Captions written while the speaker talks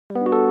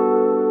Just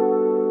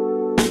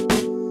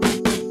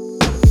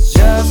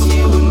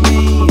you and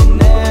me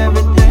and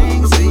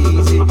everything's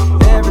easy.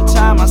 Every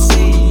time I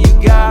see you,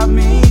 you got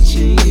me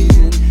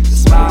cheesing. The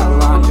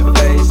smile on your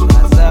face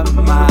lights up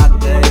my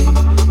day.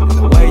 And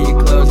the way you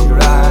close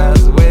your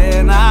eyes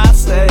when I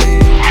say,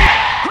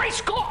 great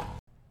score!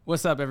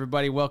 What's up,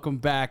 everybody? Welcome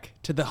back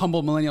to the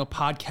Humble Millennial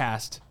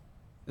Podcast.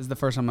 This is the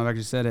first time I've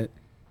actually said it.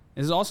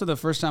 This is also the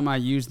first time I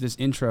used this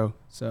intro,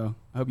 so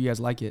I hope you guys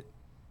like it.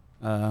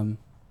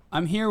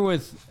 I'm here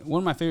with one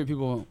of my favorite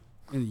people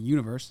in the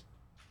universe,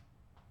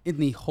 in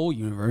the whole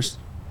universe.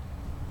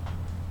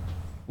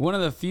 One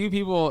of the few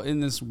people in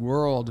this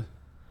world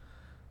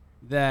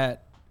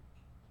that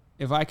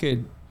if I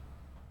could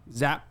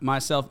zap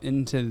myself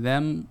into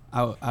them,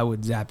 I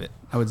would zap it.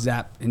 I would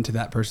zap into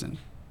that person.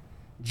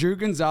 Drew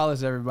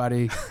Gonzalez,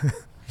 everybody.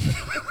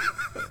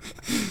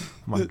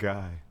 My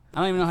guy.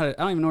 I don't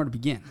even know where to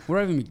begin. Where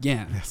do I even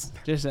begin? Yes.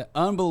 Just an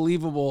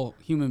unbelievable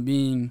human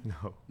being,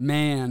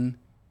 man,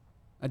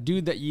 a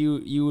dude that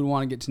you would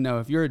want to get to know.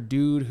 If you're a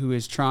dude who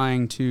is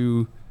trying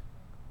to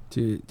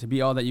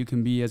be all that you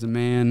can be as a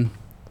man,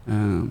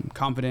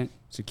 confident,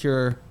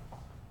 secure,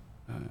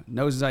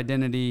 knows his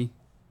identity,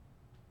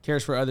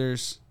 cares for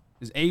others,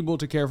 is able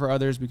to care for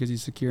others because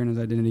he's secure in his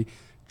identity.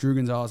 Drew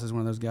Gonzalez is one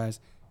of those guys.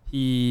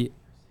 He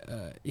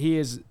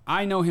is.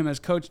 I know him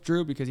as Coach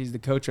Drew because he's the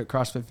coach at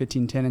CrossFit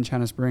 1510 in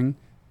China Spring.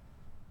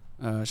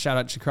 Shout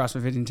out to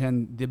CrossFit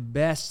 1510, the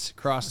best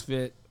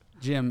CrossFit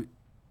gym,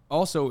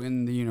 also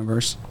in the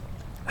universe.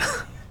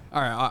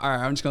 All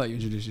right. I'm just gonna let you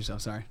introduce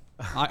yourself. Sorry,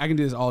 I can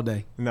do this all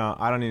day. No,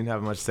 I don't even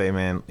have much to say,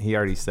 man. He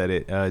already said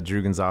it.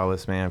 Drew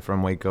Gonzalez, man,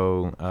 from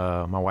Waco.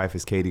 My wife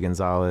is Katie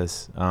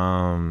Gonzalez.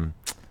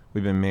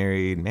 We've been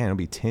married, man. It'll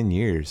be 10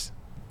 years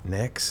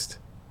next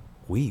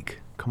week.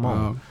 Come on.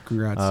 Oh,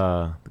 congrats.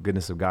 The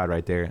goodness of God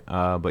right there.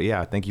 But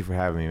yeah, thank you for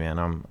having me,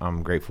 man.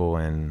 I'm grateful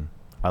and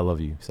I love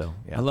you. So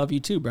yeah. I love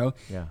you too, bro.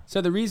 Yeah. So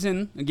the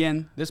reason,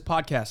 again, this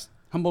podcast,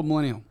 Humble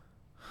Millennial.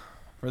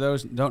 For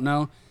those who don't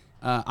know,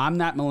 I'm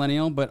that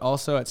millennial, but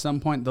also at some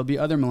point there'll be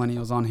other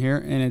millennials on here,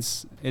 and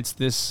it's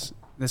this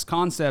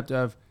concept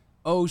of,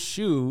 oh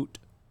shoot,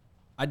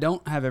 I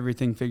don't have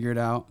everything figured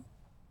out.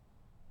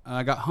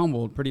 I got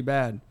humbled pretty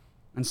bad,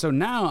 and so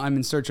now I'm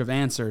in search of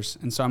answers,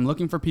 and so I'm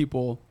looking for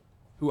people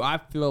who I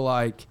feel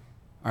like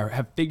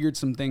have figured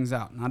some things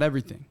out. Not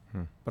everything,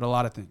 but a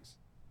lot of things.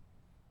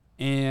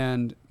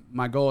 And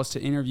my goal is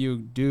to interview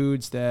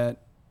dudes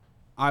that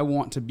I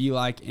want to be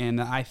like and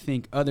that I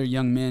think other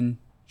young men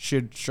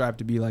should strive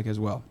to be like as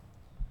well.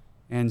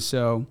 And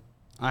so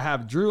I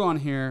have Drew on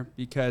here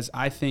because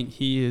I think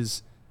he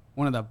is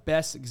one of the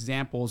best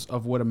examples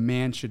of what a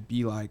man should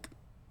be like.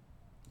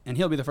 And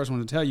he'll be the first one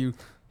to tell you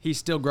he's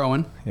still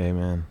growing.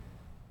 Amen.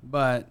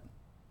 But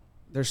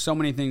there's so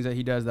many things that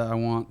he does that I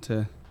want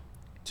to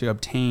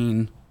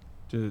obtain,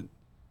 to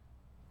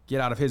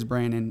get out of his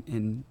brain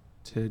and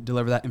to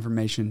deliver that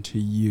information to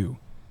you.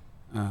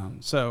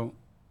 So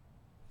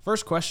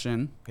first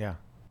question. Yeah.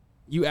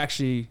 You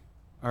actually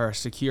are a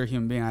secure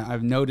human being.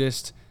 I've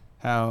noticed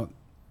how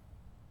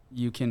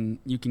you can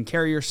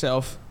carry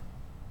yourself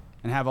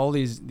and have all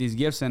these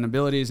gifts and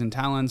abilities and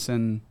talents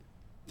and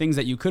things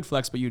that you could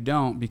flex, but you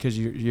don't because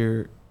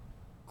you're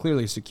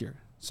clearly secure.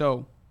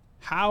 So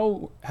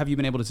how have you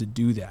been able to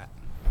do that?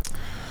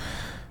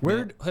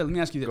 Hey, let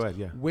me ask you this. Go ahead,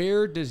 yeah.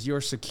 Where does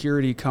your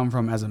security come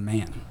from as a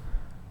man?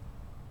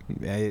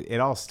 It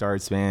all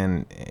starts,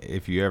 man,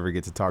 if you ever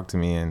get to talk to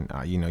me and,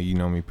 you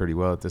know me pretty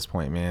well at this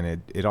point,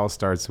 man, it all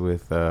starts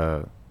with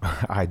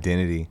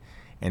identity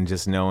and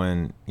just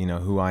knowing,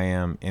 who I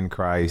am in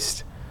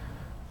Christ,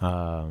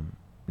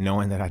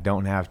 knowing that I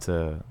don't have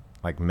to,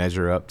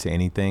 measure up to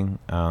anything,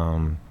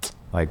 15:10,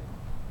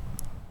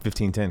 1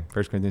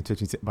 Corinthians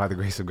 15:10, by the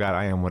grace of God,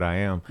 I am what I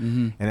am.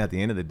 Mm-hmm. And at the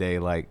end of the day,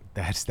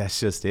 that's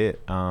just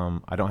it.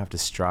 I don't have to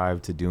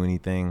strive to do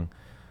anything.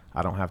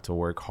 I don't have to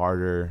work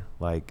harder.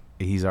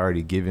 He's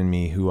already given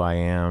me who I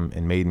am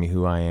and made me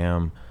who I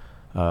am.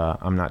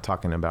 I'm not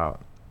talking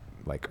about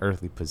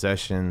earthly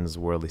possessions,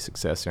 worldly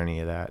success, or any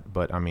of that.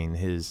 But I mean,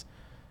 his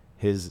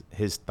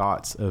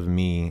thoughts of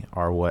me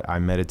are what I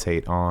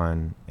meditate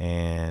on,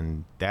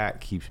 and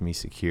that keeps me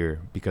secure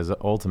because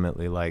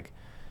ultimately,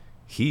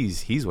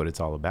 he's what it's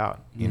all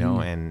about, you know,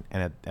 and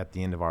at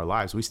the end of our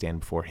lives, we stand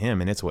before him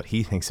and it's what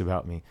he thinks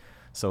about me.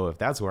 So if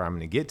that's where I'm going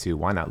to get to,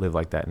 why not live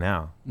like that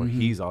now where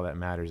he's all that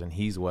matters and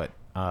he's what,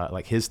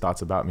 his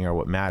thoughts about me are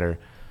what matter.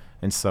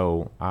 And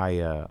so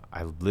I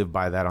live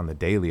by that on the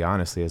daily,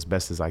 honestly, as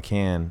best as I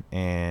can.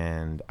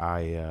 And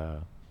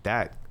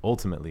that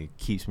ultimately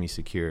keeps me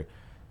secure.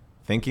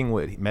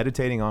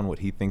 Meditating on what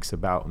he thinks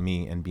about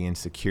me and being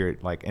secure,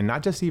 and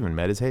not just even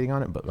meditating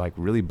on it, but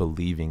really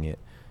believing it.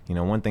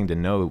 One thing to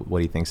know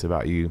what he thinks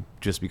about you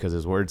just because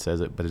his word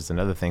says it, but it's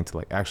another thing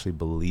to actually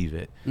believe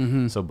it.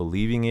 Mm-hmm. So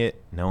believing it,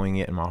 knowing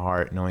it in my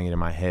heart, knowing it in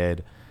my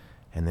head,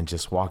 and then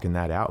just walking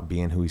that out,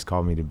 being who he's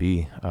called me to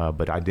be.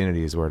 But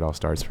identity is where it all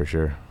starts for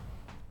sure.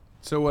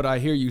 So what I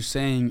hear you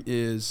saying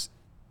is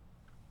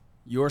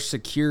your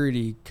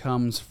security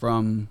comes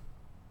from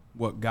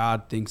what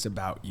God thinks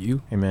about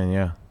you. Amen.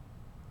 Yeah.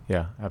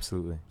 Yeah,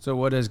 absolutely. So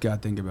what does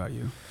God think about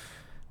you?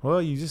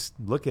 Well, you just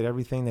look at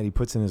everything that he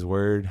puts in his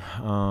word.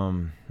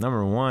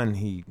 Number one,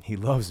 he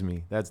loves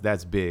me.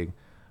 That's big.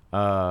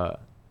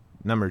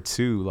 Number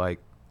two, like,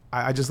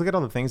 I just look at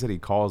all the things that he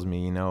calls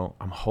me. You know,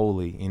 I'm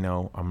holy. You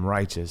know, I'm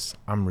righteous.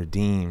 I'm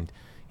redeemed.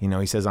 You know,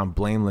 he says I'm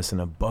blameless and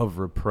above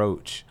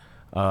reproach.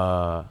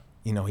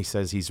 You know, he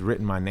says he's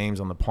written my names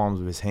on the palms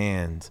of his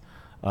hands.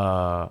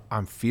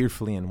 I'm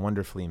fearfully and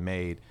wonderfully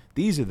made.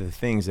 These are the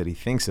things that he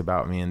thinks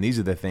about me, and these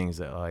are the things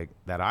that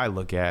I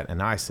look at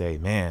and I say,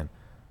 man,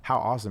 how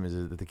awesome is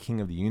it that the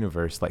King of the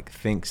universe like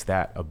thinks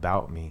that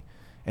about me?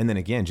 And then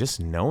again, just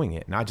knowing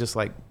it, not just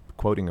like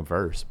quoting a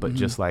verse, but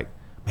just like,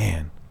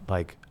 man,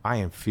 like I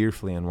am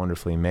fearfully and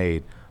wonderfully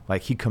made.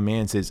 Like he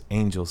commands his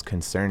angels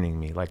concerning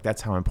me. Like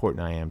that's how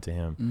important I am to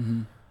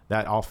him.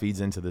 That all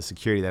feeds into the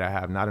security that I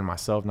have, not in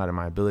myself, not in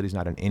my abilities,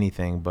 not in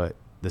anything, but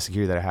the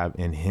security that I have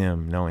in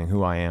him, knowing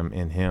who I am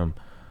in him.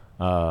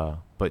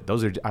 But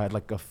those are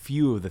like a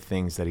few of the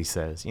things that he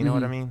says. You know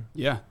what I mean?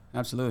 Yeah,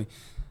 absolutely.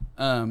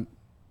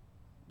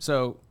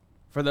 So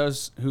for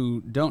those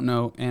who don't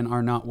know and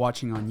are not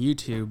watching on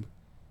YouTube,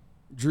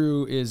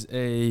 Drew is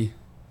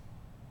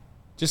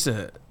just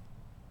a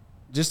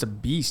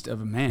beast of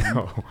a man.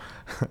 No.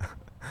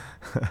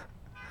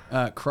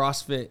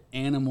 CrossFit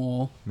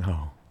animal.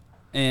 No.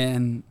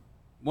 And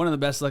one of the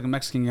best looking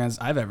Mexican guys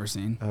I've ever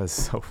seen. That's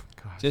so,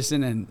 gosh. Just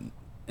in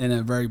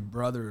a very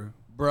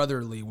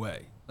brotherly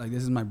way. Like,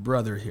 this is my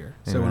brother here.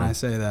 So when I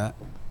say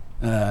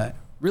that,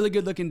 really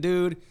good looking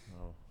dude,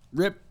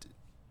 ripped,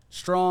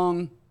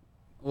 strong,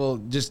 will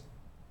just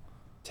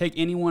take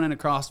anyone in a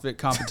CrossFit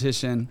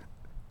competition,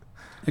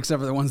 except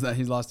for the ones that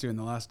he's lost to in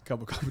the last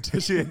couple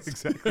competitions.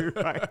 Exactly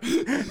right.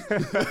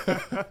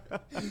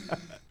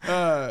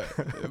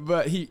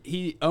 But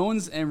he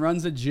owns and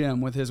runs a gym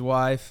with his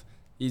wife.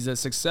 He's a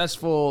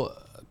successful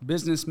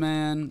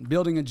businessman,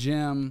 building a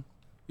gym.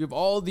 You have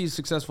all these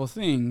successful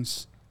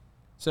things.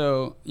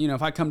 So, you know,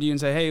 if I come to you and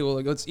say, hey, well,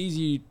 it's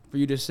easy for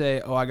you to say,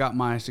 oh, I got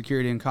my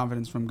security and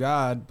confidence from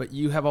God, but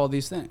you have all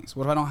these things.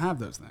 What if I don't have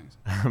those things?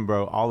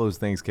 Bro, all those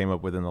things came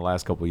up within the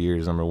last couple of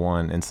years, number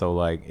one. And so,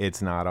 like, it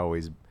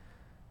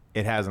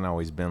hasn't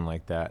always been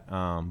like that.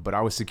 But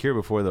I was secure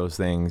before those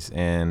things.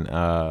 And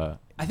I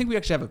think we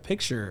actually have a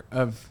picture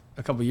of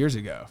a couple years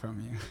ago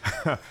from you.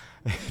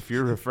 If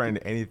you're referring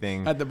to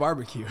anything. At the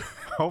barbecue.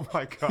 Oh,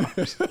 my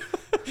gosh.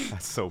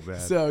 That's so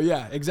bad. So,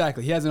 yeah,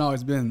 exactly. He hasn't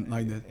always been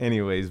like this.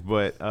 Anyways,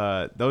 but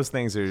those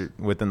things are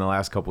within the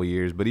last couple of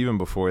years. But even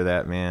before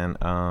that, man,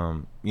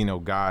 you know,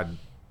 God,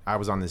 I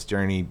was on this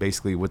journey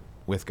basically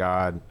with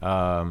God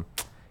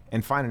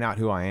and finding out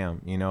who I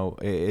am. You know,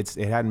 it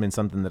hadn't been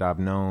something that I've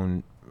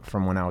known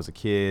from when I was a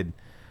kid.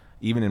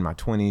 Even in my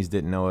 20s,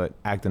 didn't know it.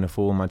 Acting a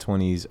fool in my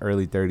 20s,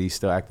 early 30s,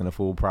 still acting a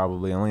fool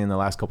probably. Only in the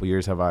last couple of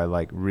years have I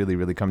like really,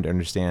 really come to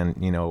understand,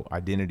 you know,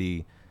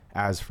 identity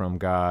as from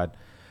God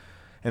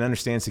and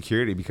understand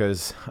security,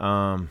 because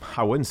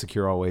I wasn't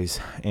secure always.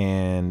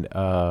 And,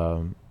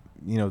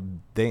 you know,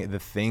 the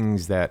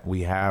things that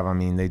we have, I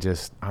mean,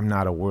 I'm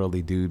not a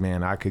worldly dude,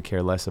 man. I could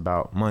care less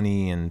about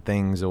money and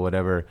things or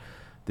whatever.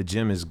 The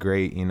gym is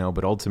great, you know,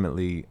 but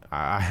ultimately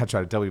I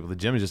try to tell people the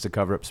gym is just a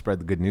cover up,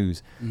 spread the good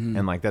news.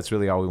 And like, that's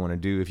really all we want to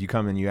do. If you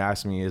come and you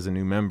ask me as a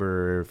new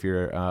member, or if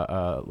you're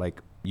like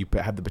you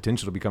have the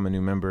potential to become a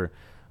new member,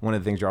 one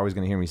of the things you're always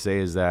going to hear me say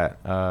is that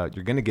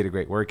you're going to get a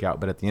great workout.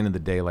 But at the end of the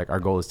day, like,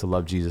 our goal is to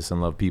love Jesus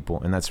and love people.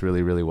 And that's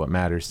really, really what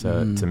matters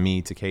to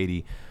me, to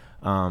Katie.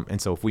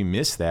 And so if we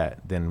miss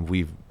that, then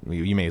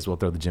you may as well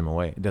throw the gym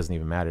away. It doesn't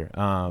even matter.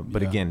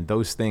 But again,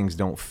 those things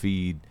don't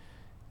feed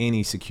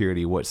any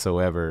security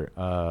whatsoever.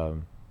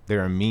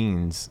 There are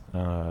means,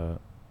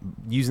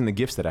 using the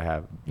gifts that I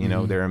have, you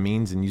know, there are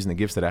means and using the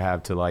gifts that I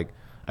have to, like,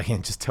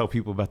 again, just tell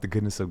people about the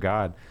goodness of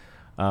God.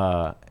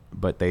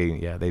 But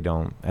they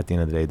don't, at the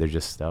end of the day, they're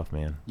just stuff,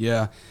 man.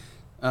 Yeah.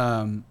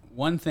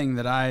 One thing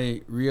that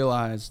I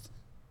realized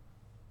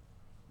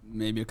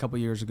maybe a couple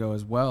years ago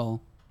as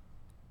well,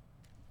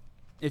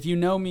 if you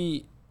know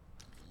me,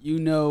 you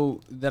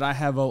know that I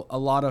have a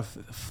lot of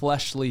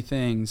fleshly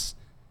things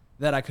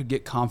that I could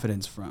get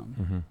confidence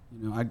from.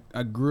 You know,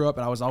 I grew up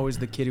and I was always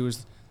the kid who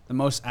was the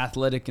most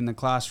athletic in the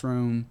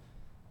classroom.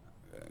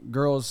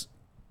 Girls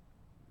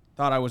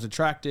thought I was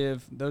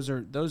attractive.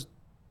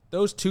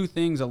 Those two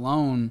things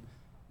alone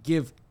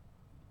give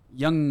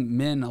young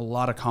men a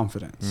lot of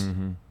confidence,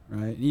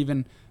 right?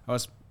 Even I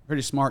was a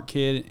pretty smart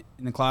kid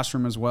in the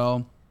classroom as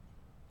well,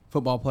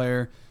 football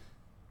player.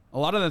 A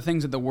lot of the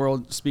things that the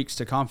world speaks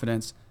to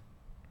confidence.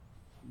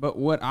 But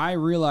what I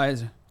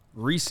realized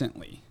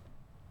recently,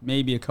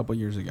 maybe a couple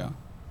years ago,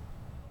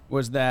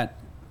 was that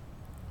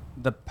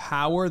the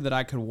power that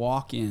I could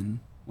walk in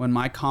when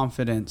my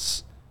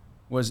confidence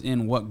was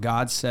in what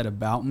God said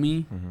about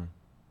me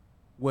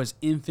was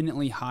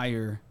infinitely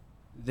higher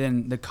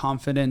than the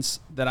confidence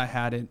that I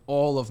had in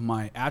all of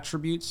my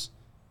attributes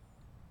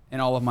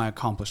and all of my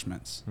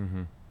accomplishments.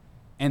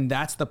 And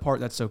that's the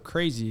part that's so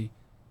crazy,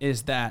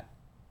 is that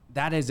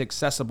is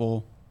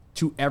accessible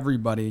to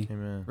everybody.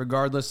 Amen.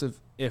 Regardless of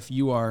if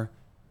you are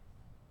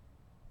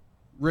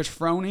Rich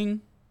Froning,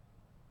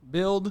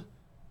 build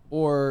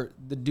or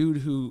the dude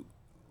who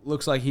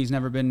looks like he's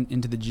never been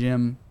into the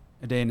gym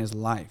a day in his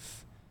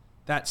life.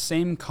 That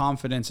same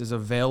confidence is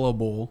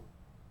available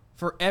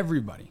for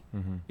everybody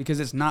because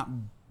it's not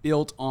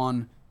built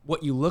on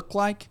what you look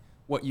like,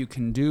 what you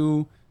can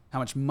do, how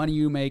much money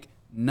you make,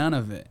 none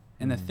of it.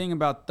 And the thing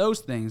about those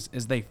things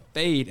is they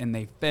fade and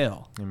they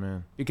fail.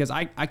 Amen. Because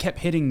I kept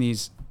hitting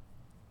these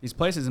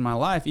places in my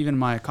life, even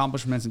my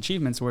accomplishments and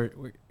achievements, where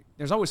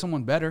there's always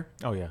someone better.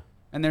 Oh, yeah.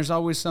 And there's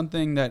always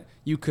something that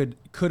you could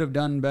have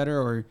done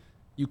better or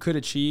you could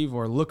achieve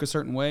or look a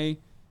certain way.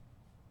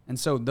 And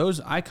so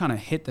I kind of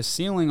hit the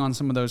ceiling on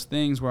some of those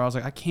things where I was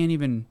like, I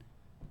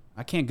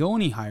can't go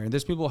any higher.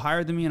 There's people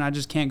higher than me and I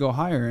just can't go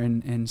higher.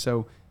 And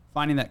so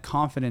finding that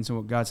confidence in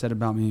what God said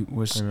about me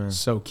was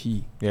so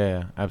key.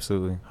 Yeah,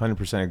 absolutely.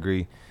 100%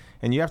 agree.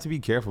 And you have to be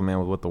careful, man,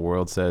 with what the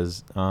world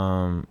says,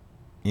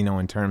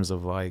 in terms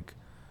of like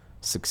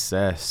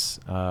success,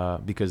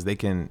 because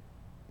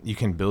you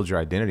can build your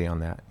identity on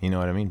that. You know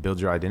what I mean? Build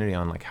your identity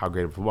on like how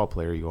great a football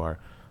player you are,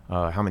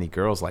 how many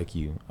girls like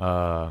you,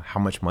 how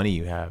much money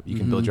you have. You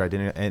can build your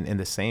identity. And in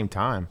the same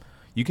time,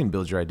 you can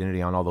build your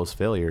identity on all those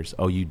failures.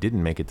 Oh, you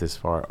didn't make it this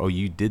far. Oh,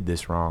 you did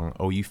this wrong.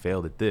 Oh, you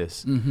failed at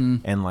this.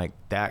 And like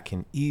that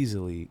can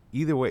easily,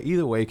 either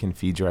way can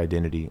feed your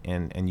identity.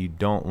 And you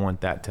don't want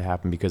that to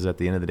happen because at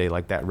the end of the day,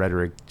 like that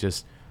rhetoric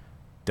just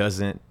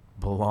doesn't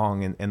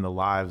belong in the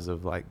lives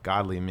of like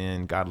godly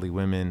men, godly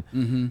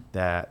women,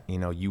 that,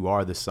 you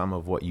are the sum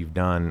of what you've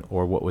done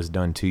or what was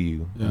done to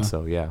you. Yeah. And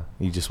so,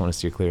 you just want to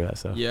steer clear of that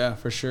stuff. Yeah,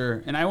 for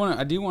sure. And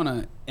I do want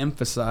to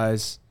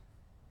emphasize,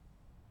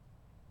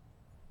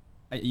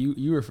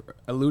 you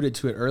alluded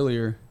to it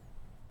earlier,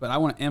 but I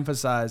want to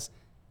emphasize,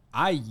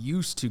 I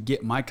used to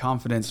get my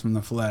confidence from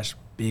the flesh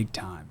big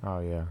time.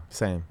 Oh, yeah.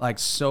 Same. Like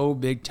so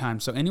big time.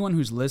 So anyone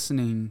who's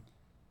listening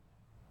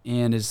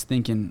and is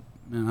thinking,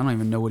 man, I don't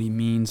even know what he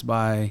means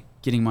by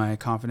getting my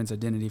confidence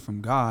identity from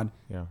God.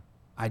 Yeah.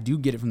 I do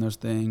get it from those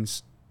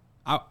things.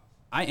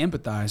 I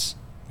empathize.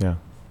 Yeah.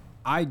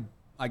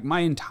 My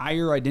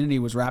entire identity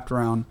was wrapped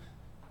around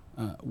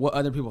what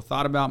other people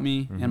thought about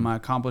me and my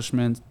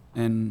accomplishments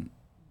and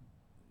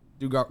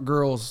do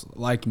girls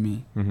like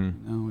me,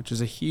 which is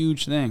a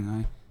huge thing.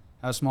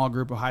 I have a small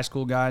group of high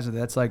school guys.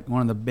 That's like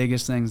one of the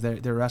biggest things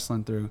they're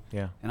wrestling through.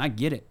 Yeah. And I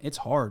get it. It's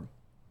hard.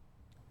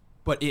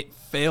 But it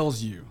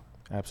fails you.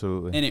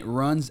 Absolutely. And it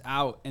runs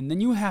out. And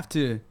then you have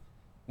to,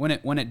 when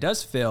it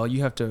does fail,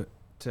 you have to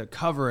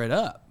cover it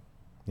up.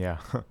 Yeah.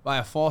 By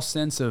a false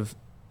sense of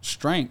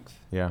strength.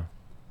 Yeah.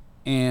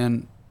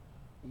 And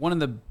one of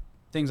the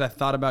things I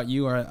thought about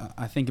you, or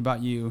I think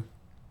about you,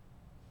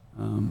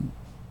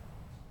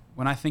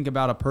 when I think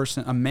about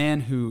a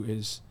man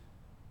who's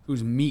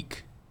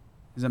meek,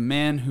 is a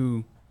man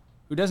who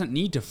doesn't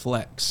need to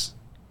flex,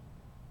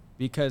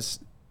 because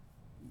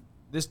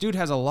this dude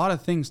has a lot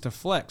of things to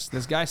flex.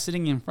 This guy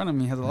sitting in front of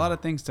me has a lot of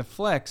things to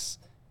flex,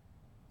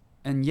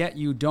 and yet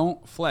you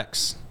don't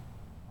flex.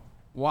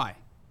 Why?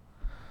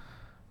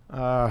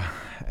 At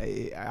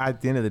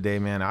the end of the day,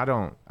 man, I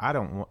don't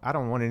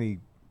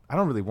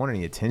really want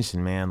any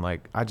attention, man.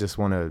 Like, I just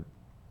want to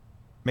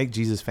make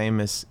Jesus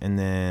famous, and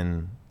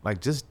then like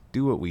just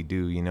do what we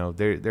do.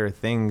 There are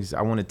things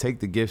I want to take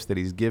the gifts that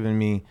he's given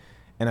me,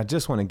 and I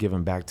just want to give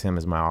them back to him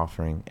as my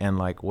offering. And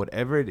like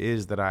whatever it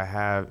is that I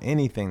have,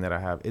 anything that I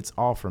have, it's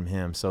all from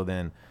him. So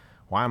then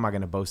why am I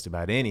going to boast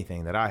about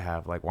anything that I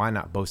have? Like, why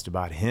not boast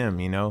about him?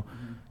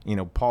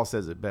 Paul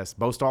says it best,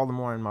 boast all the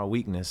more in my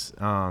weakness.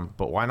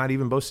 But why not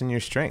even boast in your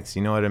strengths?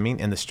 You know what I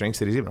mean? And the strengths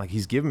that he's given, like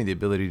he's given me the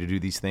ability to do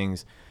these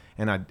things,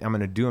 and I'm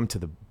going to do them to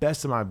the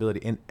best of my ability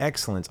in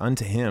excellence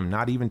unto him,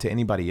 not even to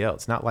anybody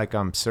else. Not like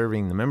I'm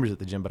serving the members at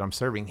the gym, but I'm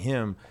serving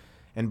him.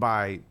 And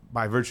by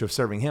virtue of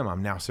serving him,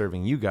 I'm now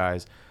serving you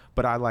guys.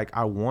 But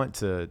I want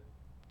to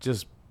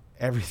just,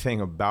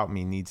 everything about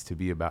me needs to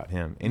be about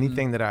him.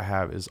 Anything that I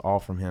have is all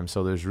from him.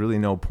 So there's really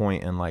no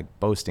point in like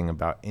boasting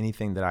about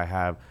anything that I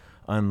have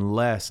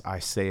unless I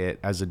say it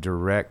as a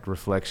direct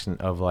reflection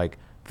of like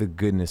the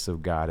goodness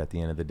of God at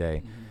the end of the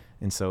day.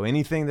 And so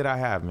anything that I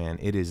have, man,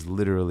 it is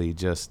literally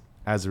just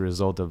as a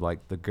result of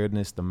like the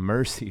goodness, the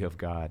mercy of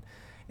God.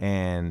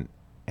 And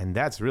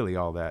that's really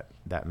all that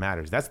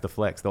matters. That's the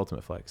flex, the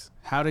ultimate flex.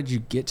 How did you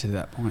get to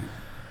that point?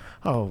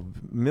 Oh,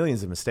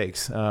 millions of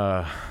mistakes.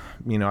 Like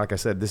I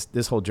said,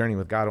 this whole journey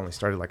with God only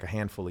started like a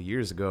handful of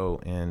years ago.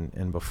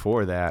 And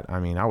before that, I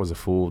mean, I was a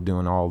fool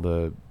doing all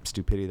the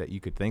stupidity that you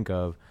could think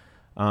of.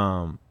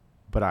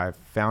 But I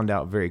found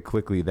out very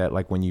quickly that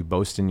like when you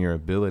boast in your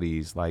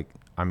abilities, like,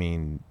 I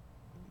mean,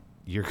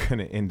 you're going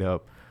to end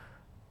up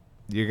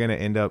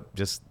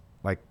just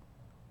like,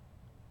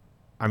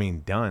 I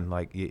mean, done.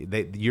 Like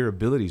your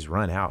abilities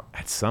run out.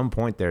 At some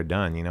point they're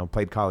done,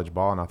 played college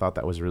ball. And I thought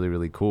that was really,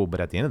 really cool. But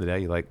at the end of the day,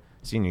 you're like,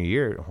 senior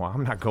year, well,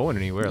 I'm not going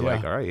anywhere. Yeah.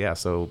 Like, all right, yeah.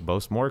 So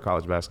boast more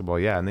college basketball.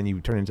 Yeah. And then you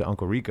turn into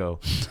Uncle Rico.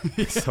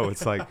 So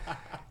it's like,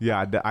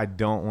 yeah, I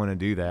don't want to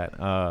do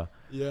that.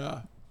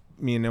 Yeah.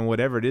 mean, and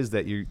whatever it is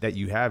that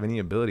you have, any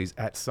abilities,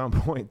 at some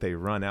point they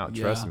run out,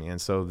 trust me. And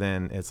so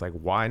then it's like,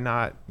 why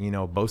not,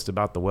 boast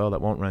about the well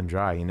that won't run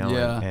dry,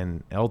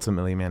 and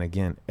ultimately, man,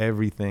 again,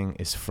 everything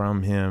is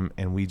from him,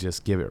 and we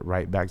just give it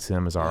right back to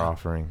him as our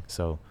offering.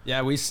 So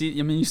you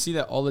see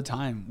that all the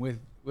time with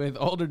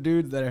older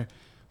dudes that are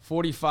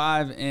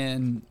 45,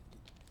 and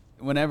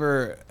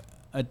whenever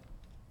a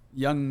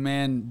young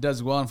man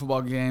does well in a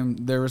football game,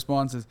 their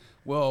response is,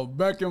 well,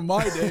 back in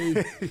my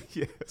day,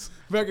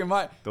 back in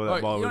my, throw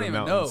that ball you over don't the even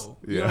mountains. know.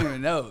 You don't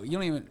even know. You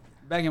don't even,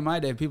 back in my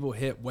day, people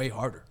hit way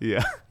harder.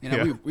 Yeah.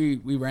 We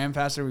ran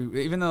faster.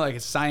 Even though like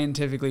it's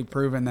scientifically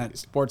proven that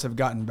sports have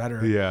gotten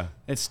better. Yeah.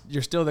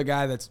 You're still the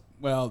guy that's,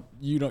 well,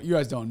 you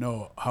guys don't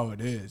know how it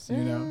is,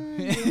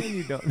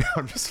 You don't know.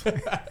 I'm just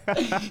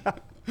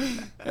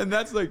And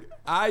that's like,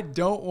 I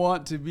don't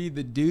want to be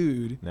the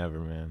dude. Never,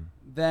 man.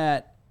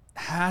 That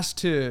has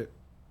to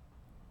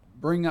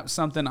bring up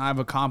something I've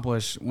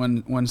accomplished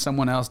when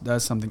someone else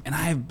does something, and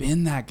I've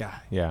been that guy.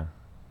 Yeah,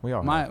 we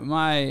all my have.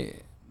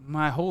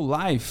 my whole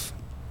life.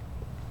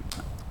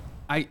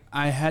 I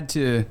had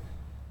to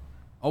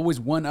always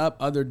one up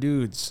other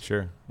dudes.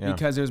 Sure. Yeah.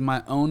 Because it was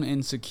my own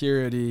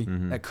insecurity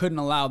that couldn't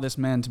allow this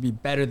man to be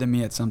better than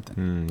me at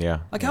something.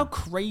 How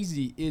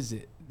crazy is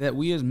it that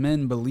we as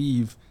men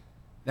believe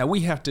that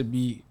we have to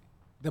be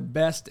the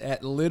best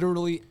at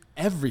literally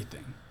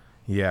everything?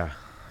 Yeah.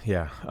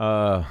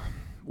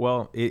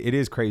 Well, it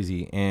is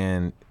crazy,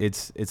 and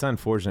it's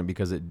unfortunate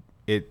because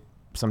it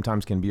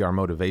sometimes can be our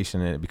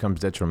motivation, and it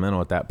becomes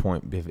detrimental at that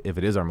point if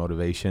it is our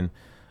motivation.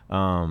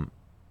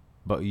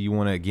 But you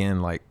want to,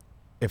 again, like,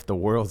 if the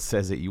world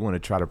says it, you want to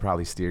try to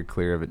probably steer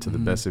clear of it to the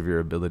best of your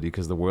ability,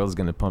 because the world is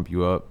going to pump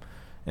you up,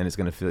 and it's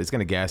going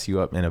to gas you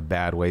up in a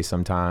bad way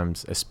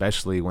sometimes,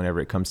 especially whenever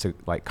it comes to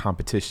like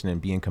competition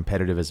and being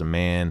competitive as a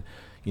man.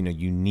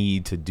 You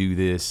need to do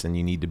this and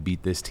you need to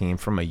beat this team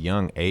from a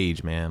young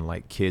age, man.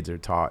 Like, kids are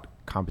taught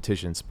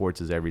competition,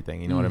 sports is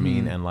everything. You know what I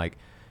mean? And like,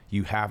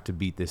 you have to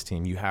beat this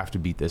team. You have to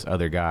beat this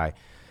other guy.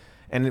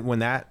 And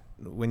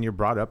when you're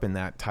brought up in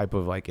that type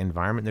of like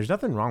environment, there's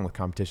nothing wrong with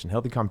competition.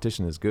 Healthy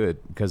competition is good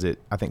because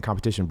I think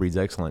competition breeds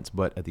excellence.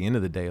 But at the end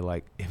of the day,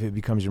 like, if it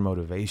becomes your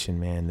motivation,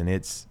 man,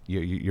 then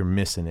you're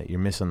missing it. You're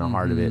missing the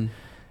heart of it.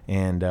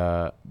 And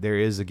there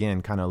is,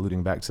 again, kind of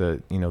alluding back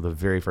to, the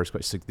very first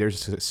question,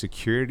 there's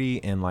security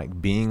in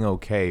like being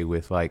okay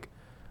with like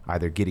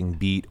either getting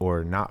beat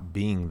or not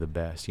being the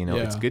best.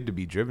 It's good to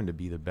be driven to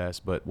be the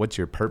best, but what's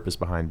your purpose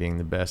behind being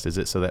the best? Is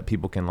it so that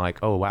people can like,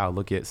 oh wow,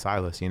 look at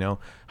Silas,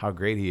 how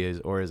great he is?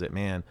 Or is it,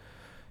 man,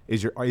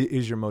 is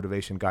your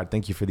motivation, God,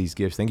 thank you for these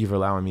gifts, thank you for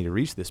allowing me to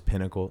reach this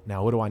pinnacle,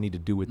 now what do I need to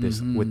do with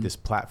this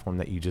platform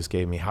that you just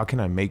gave me? How can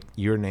I make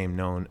your name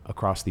known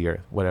across the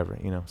earth? Whatever,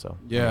 so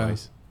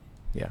anyways.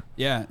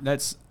 Yeah,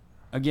 that's,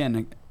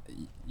 again,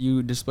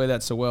 you display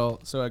that so well.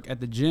 So like at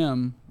the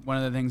gym, one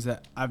of the things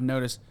that I've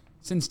noticed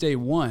since day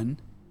one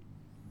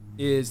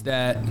is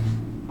that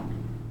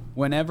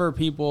whenever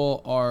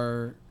people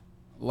are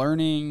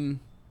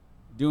learning,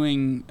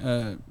 doing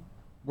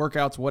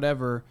workouts,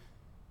 whatever,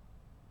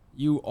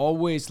 you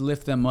always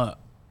lift them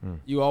up.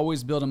 You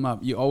always build them up.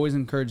 You always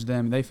encourage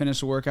them. They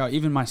finish a workout,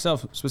 even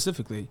myself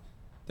specifically.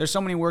 There's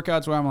so many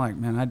workouts where I'm like,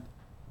 man, I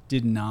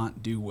did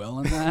not do well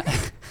in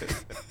that.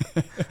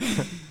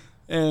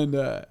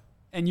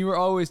 And you were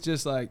always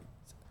just like,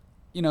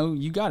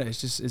 you got it.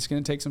 It's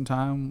going to take some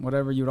time,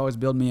 whatever. You would always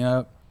build me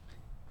up.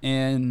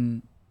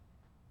 And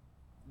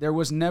there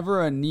was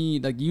never a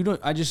need, like, you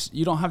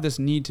don't have this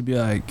need to be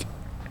like,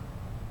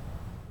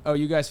 oh,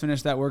 you guys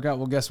finished that workout?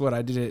 Well, guess what?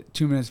 I did it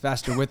 2 minutes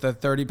faster with a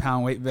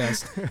 30-pound weight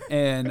vest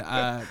and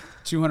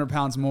 200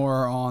 pounds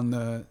more on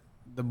the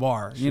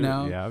bar,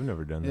 Yeah, I've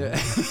never done that.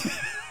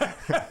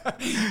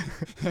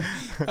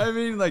 I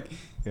mean, like,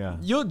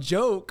 you'll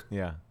joke,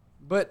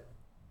 but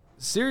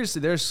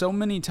seriously, there's so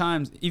many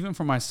times, even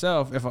for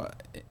myself,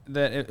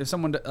 if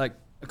someone like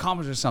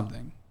accomplishes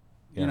something,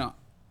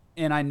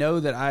 and I know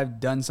that I've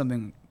done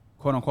something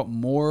quote unquote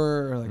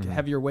more or like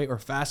heavier weight or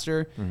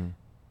faster,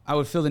 I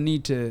would feel the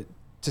need to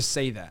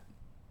say that.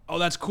 Oh,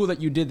 that's cool that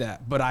you did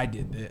that, but I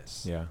did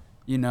this.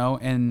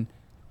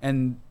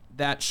 And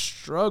that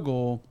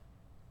struggle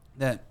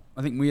that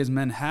I think we as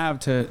men have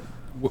to.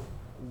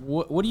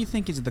 What do you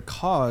think is the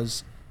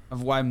cause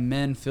of why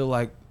men feel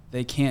like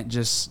they can't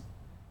just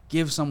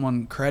give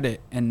someone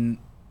credit and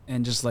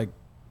just like,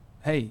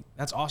 hey,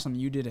 that's awesome,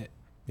 you did it.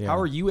 How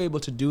are you able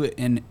to do it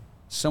and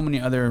so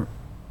many other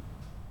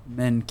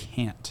men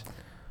can't?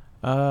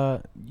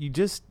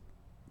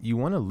 You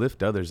want to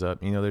lift others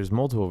up. There's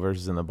multiple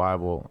verses in the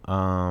Bible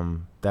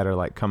that are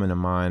like coming to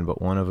mind,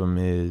 but one of them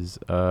is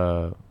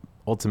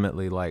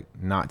ultimately like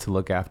not to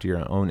look after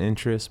your own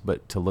interests,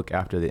 but to look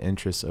after the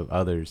interests of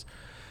others.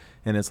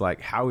 And it's like,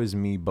 how is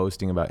me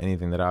boasting about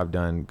anything that I've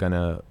done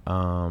gonna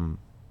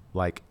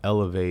like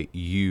elevate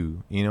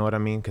you? You know what I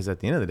mean? Because at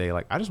the end of the day,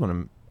 like, I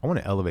want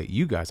to elevate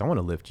you guys. I want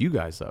to lift you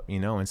guys up,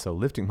 And so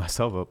lifting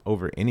myself up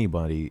over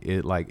anybody,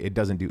 it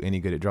doesn't do any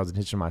good. It draws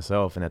attention to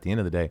myself. And at the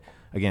end of the day,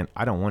 again,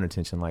 I don't want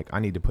attention. Like,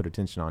 I need to put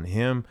attention on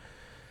him.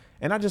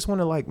 And I just want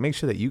to like make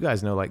sure that you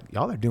guys know, like,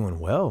 y'all are doing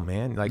well,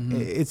 man. Like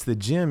it's the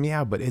gym,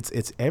 yeah, but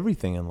it's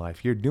everything in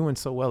life. You're doing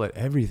so well at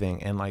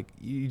everything, and like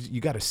you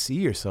got to see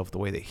yourself the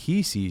way that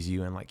he sees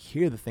you, and like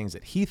hear the things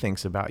that he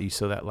thinks about you,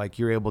 so that like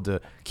you're able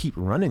to keep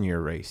running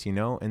your race, you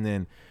know. And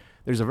then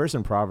there's a verse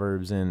in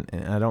Proverbs, and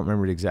I don't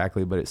remember it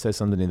exactly, but it says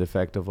something to the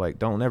effect of like,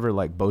 don't ever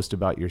like boast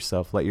about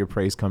yourself. Let your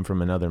praise come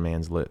from another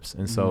man's lips.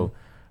 And so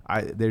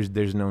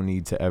there's no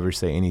need to ever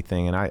say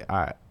anything. And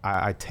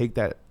I take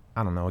that,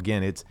 I don't know,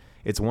 again,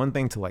 it's one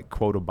thing to like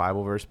quote a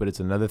Bible verse, but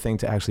it's another thing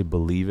to actually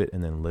believe it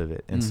and then live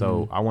it. And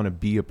so I want to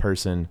be a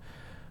person,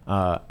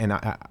 and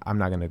I'm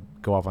not going to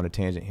go off on a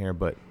tangent here,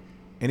 but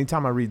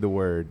anytime I read the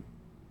word,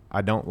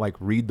 I don't like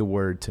read the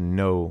word to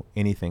know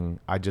anything.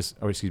 I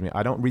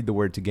don't read the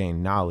word to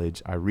gain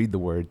knowledge. I read the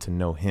word to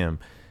know him.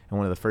 And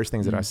one of the first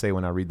things that I say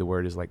when I read the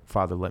word is like,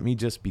 Father, let me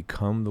just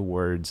become the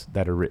words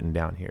that are written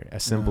down here.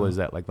 As simple as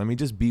that. Like, let me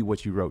just be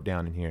what you wrote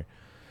down in here.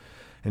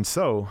 And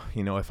so,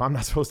 you know, if I'm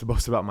not supposed to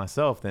boast about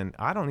myself, then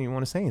I don't even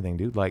want to say anything,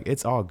 dude. Like,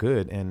 it's all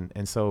good.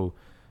 And so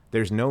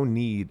there's no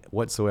need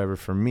whatsoever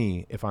for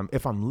me. If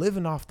I'm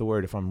living off the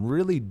word, if I'm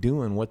really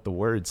doing what the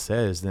word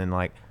says, then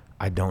like,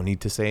 I don't need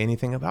to say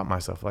anything about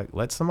myself. Like,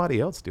 let somebody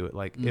else do it.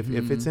 Like, if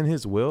it's in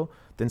his will,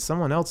 then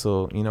someone else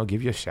will, you know,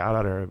 give you a shout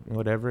out or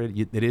whatever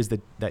it is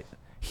that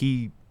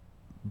he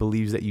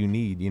believes that you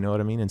need, you know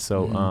what I mean? And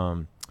so,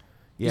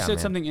 yeah, you said man.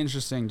 something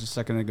interesting just a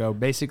second ago,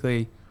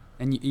 basically,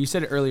 and you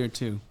said it earlier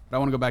too, but I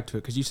want to go back to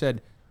it because you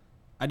said,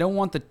 I don't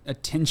want the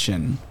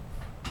attention.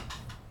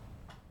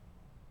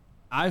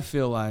 I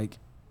feel like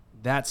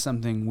that's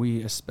something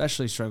we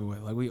especially struggle with.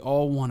 Like, we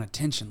all want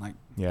attention. Like,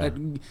 I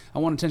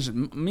want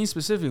attention. Me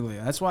specifically.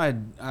 That's why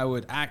I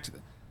would act.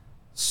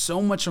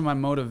 So much of my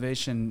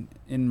motivation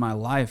in my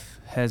life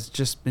has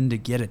just been to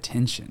get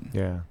attention.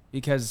 Yeah.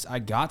 Because I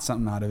got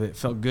something out of it. It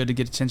felt good to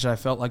get attention. I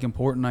felt like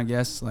important, I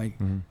guess. Like,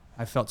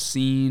 I felt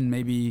seen.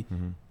 Maybe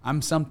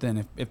I'm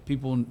something if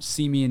people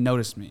see me and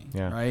notice me.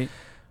 Yeah. Right?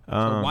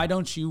 So why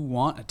don't you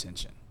want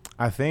attention?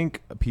 I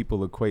think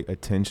people equate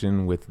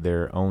attention with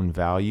their own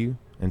value.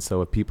 And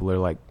so if people are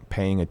like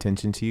paying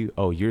attention to you,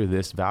 oh, you're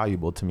this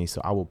valuable to me,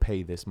 so I will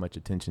pay this much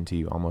attention to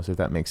you, almost, if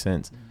that makes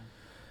sense.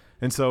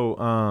 And so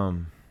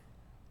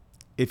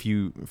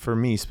for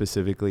me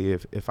specifically,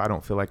 if I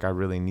don't feel like I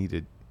really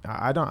needed,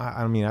 I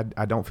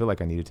don't feel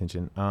like I need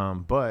attention.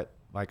 But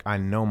like, I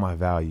know my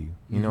value,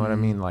 you know what I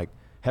mean? Like,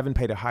 heaven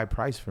paid a high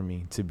price for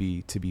me to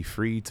be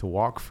free, to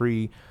walk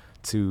free,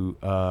 to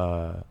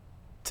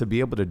be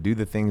able to do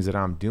the things that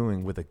I'm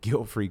doing with a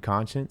guilt-free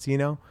conscience, you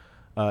know?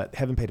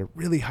 Heaven paid a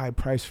really high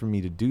price for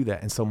me to do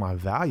that. And so my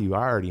value,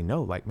 I already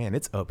know, like, man,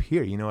 it's up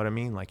here. You know what I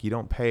mean? Like, you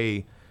don't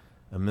pay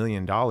 $1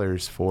 million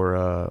for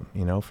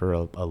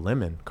a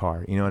lemon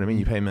car. You know what I mean?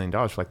 You pay $1 million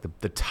for like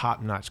the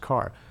top notch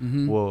car.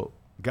 Well,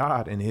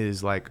 God in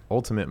his like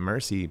ultimate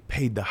mercy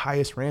paid the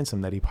highest ransom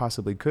that he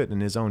possibly could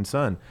in his own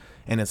son.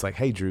 And it's like,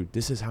 hey, Drew,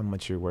 this is how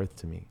much you're worth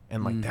to me.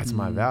 And like, that's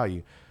my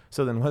value.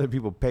 So then whether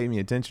people pay me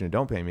attention or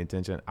don't pay me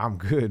attention, I'm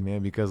good,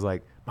 man, because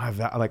like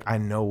I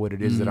know what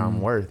it is that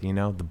I'm worth, you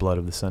know, the blood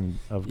of the Son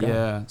of God.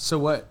 Yeah. So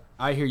what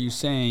I hear you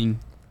saying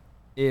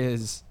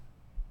is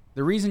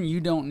the reason you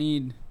don't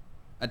need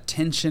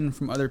attention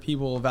from other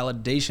people,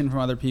 validation from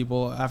other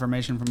people,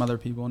 affirmation from other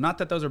people, not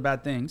that those are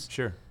bad things.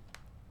 Sure.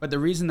 But the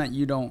reason that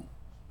you don't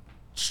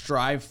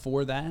strive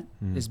for that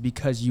is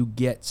because you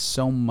get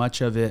so much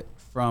of it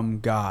from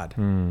God.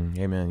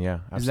 Amen. Yeah.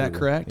 Absolutely. Is that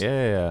correct?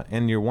 Yeah.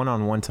 And your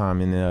one-on-one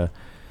time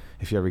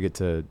if you ever get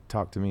to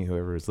talk to me,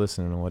 whoever is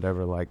listening or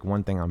whatever, like,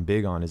 one thing I'm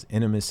big on is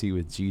intimacy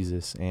with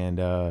Jesus. And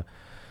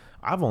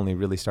I've only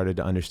really started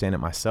to understand it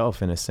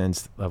myself in a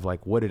sense of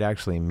like what it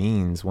actually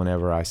means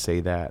whenever I say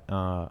that.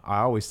 I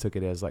always took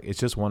it as like, it's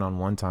just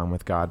one-on-one time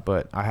with God,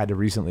 but I had to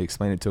recently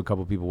explain it to a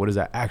couple of people. What does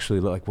that actually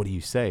look like? What do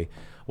you say?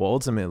 Well,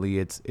 ultimately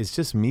it's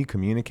just me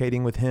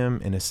communicating with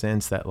him in a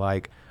sense that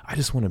like, I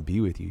just want to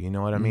be with you. You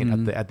know what I mean?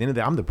 At the end of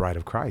the day, I'm the bride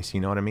of Christ.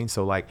 You know what I mean?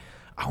 So like,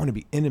 I want to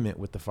be intimate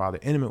with the Father,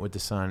 intimate with the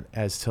Son,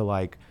 as to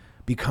like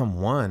become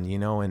one, you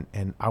know,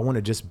 and I want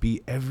to just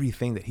be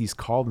everything that he's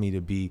called me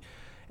to be.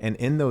 And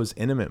in those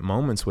intimate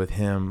moments with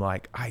him,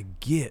 like, I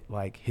get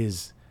like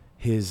his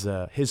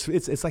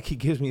it's like he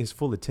gives me his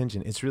full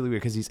attention. It's really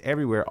weird because he's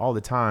everywhere all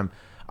the time.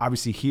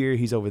 Obviously here,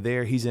 he's over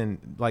there, he's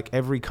in like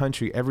every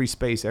country, every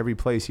space, every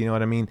place, you know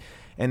what I mean?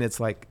 And it's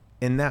like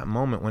in that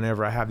moment,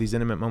 whenever I have these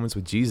intimate moments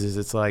with Jesus,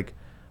 it's like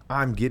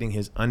I'm getting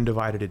his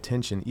undivided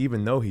attention,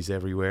 even though he's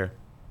everywhere.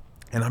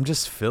 And I'm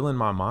just filling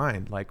my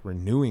mind, like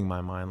renewing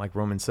my mind, like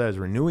Romans says,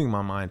 renewing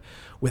my mind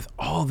with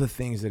all the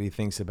things that he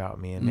thinks about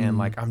me. And man,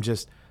 like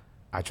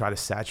I try to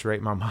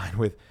saturate my mind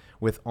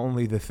with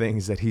only the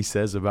things that he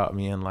says about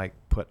me and like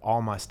put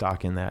all my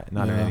stock in that,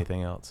 not in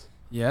anything else.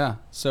 Yeah.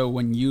 So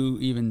when you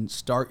even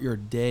start your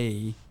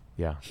day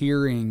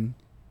hearing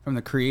from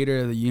the creator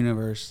of the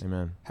universe,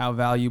 Amen, how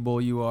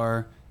valuable you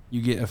are,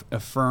 you get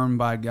affirmed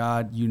by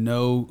God, you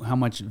know how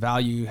much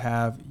value you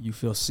have, you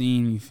feel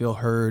seen, you feel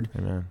heard,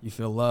 Amen, you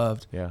feel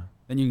loved. Yeah.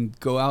 Then you can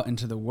go out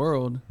into the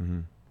world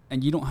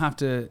And you don't have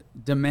to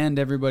demand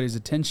everybody's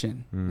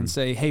attention and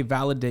say, hey,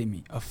 validate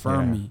me,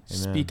 affirm me, Amen.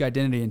 speak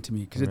identity into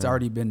me, because it's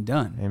already been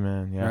done.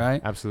 Amen. Yeah.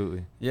 Right?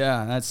 Absolutely.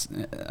 Yeah,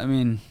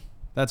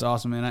 that's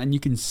awesome, man. And you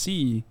can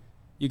see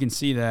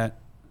that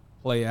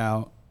play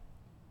out.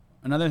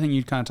 Another thing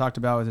you kind of talked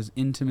about is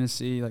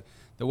intimacy. Like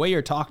the way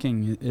you're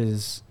talking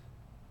is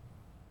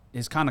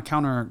kind of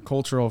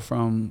countercultural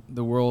from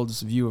the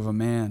world's view of a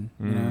man.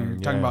 You know, you're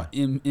talking about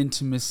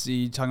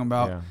intimacy, talking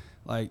about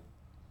like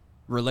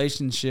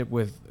relationship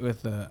with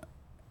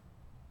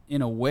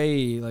in a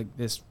way like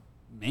this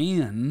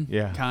man,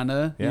 kind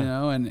of, you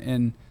know,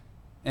 and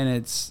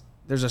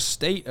there's a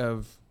state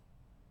of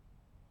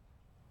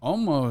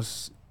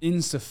almost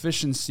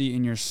insufficiency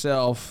in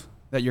yourself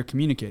that you're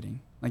communicating.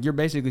 Like you're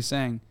basically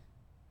saying,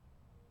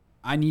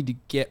 I need to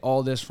get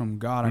all this from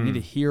God. I need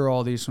to hear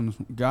all these from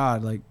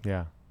God. Like,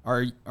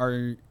 are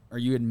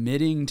you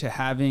admitting to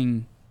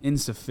having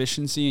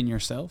insufficiency in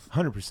yourself?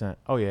 100%.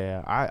 Oh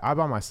yeah. I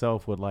by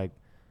myself would like,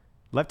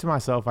 left to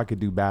myself, I could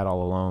do bad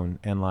all alone.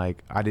 And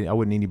like, I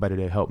wouldn't need anybody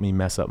to help me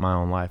mess up my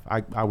own life.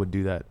 I would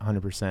do that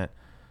 100%.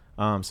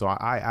 So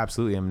I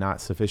absolutely am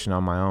not sufficient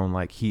on my own.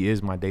 Like he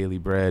is my daily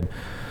bread.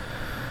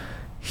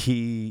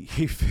 He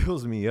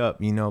fills me up,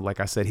 you know,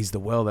 like I said, he's the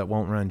well that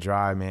won't run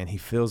dry, man. He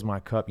fills my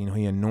cup, you know,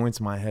 he anoints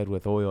my head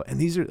with oil. And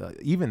these are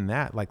even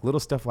that, like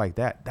little stuff like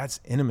that, that's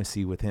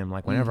intimacy with him.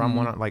 Like whenever I'm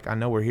like, I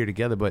know we're here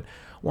together, but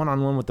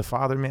one-on-one with the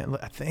Father, man,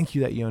 thank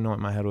you that you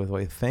anoint my head with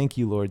oil. Thank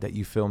you, Lord, that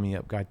you fill me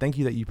up, God. Thank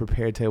you that you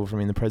prepare a table for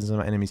me in the presence of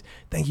my enemies.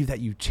 Thank you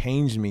that you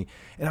changed me.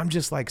 And I'm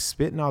just like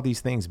spitting all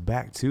these things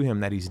back to him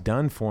that he's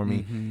done for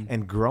me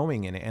and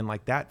growing in it. And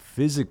like that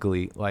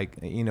physically, like,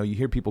 you know, you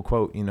hear people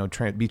quote, you know,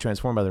 be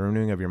transformed by the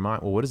renewing of your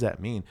mind. Well, what does that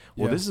mean?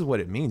 Well, this is what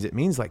it means. It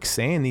means like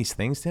saying these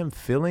things to him,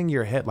 filling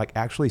your head, like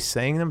actually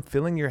saying them,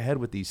 filling your head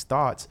with these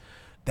thoughts.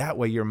 That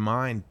way your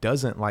mind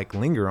doesn't like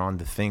linger on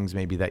the things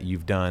maybe that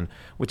you've done,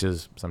 which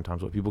is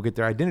sometimes what people get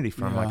their identity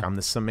from. Like I'm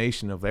the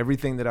summation of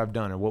everything that I've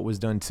done or what was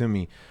done to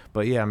me.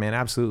 But yeah, man,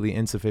 absolutely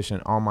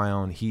insufficient on my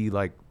own. He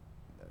like,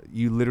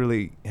 you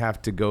literally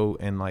have to go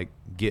and like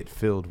get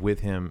filled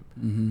with him,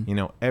 you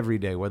know, every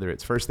day, whether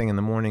it's first thing in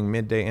the morning,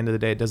 midday, end of the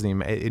day, it doesn't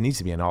even, it needs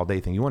to be an all day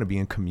thing. You want to be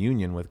in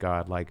communion with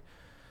God. Like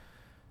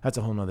that's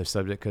a whole nother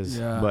subject.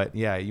 But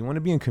yeah, you want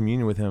to be in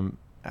communion with him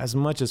as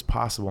much as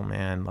possible,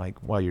 man. Like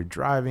while you're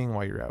driving,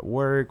 while you're at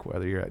work,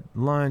 whether you're at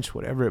lunch,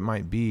 whatever it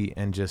might be,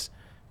 and just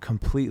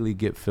completely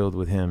get filled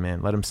with him,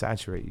 man. Let him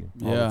saturate you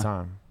all the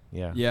time.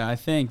 Yeah. I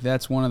think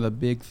that's one of the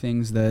big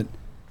things that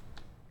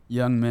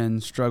young men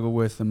struggle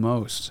with the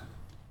most.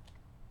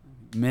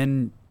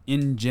 Men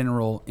in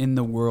general in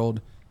the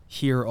world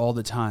hear all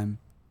the time,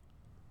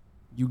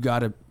 you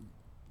gotta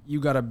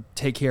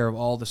take care of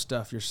all the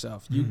stuff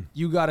yourself.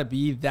 You gotta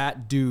be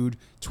that dude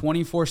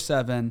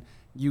 24/7.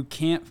 You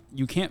can't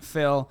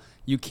fail.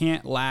 You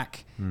can't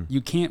lack. You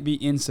can't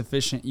be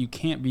insufficient. You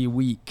can't be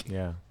weak.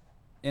 Yeah.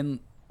 And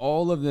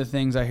all of the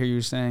things I hear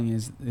you saying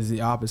is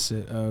the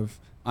opposite of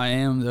I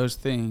am those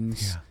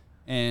things.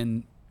 Yeah.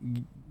 And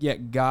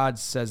yet God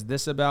says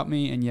this about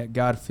me, and yet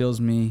God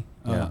fills me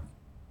up.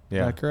 Is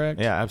that correct?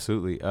 Yeah,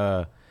 absolutely.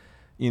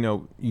 You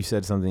know, you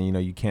said something, you know,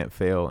 you can't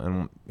fail.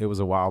 And it was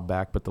a while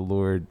back, but the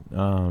Lord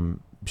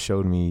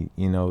showed me,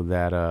 you know,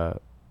 that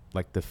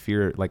like the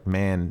fear, like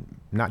man,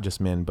 not just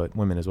men, but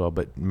women as well,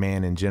 but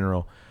man in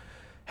general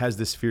has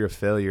this fear of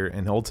failure.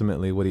 And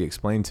ultimately what he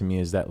explained to me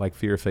is that like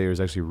fear of failure is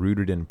actually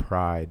rooted in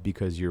pride,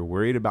 because you're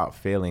worried about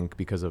failing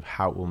because of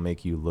how it will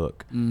make you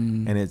look.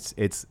 And it's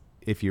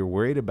if you're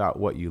worried about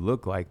what you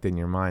look like, then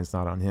your mind's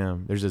not on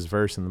him. There's this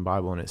verse in the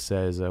Bible and it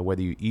says,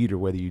 whether you eat or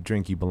whether you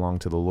drink, you belong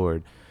to the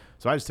Lord.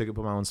 So I just took it,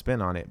 put my own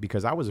spin on it,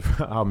 because I was,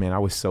 oh man, I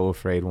was so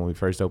afraid when we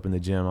first opened the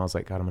gym. I was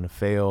like, God, I'm going to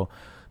fail.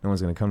 No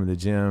one's going to come to the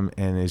gym,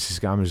 and I'm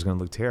just going to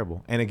look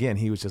terrible. And again,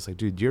 he was just like,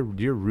 dude, you're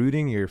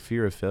rooting your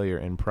fear of failure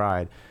and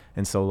pride.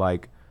 And so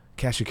like,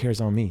 cast your cares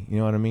on me. You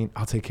know what I mean?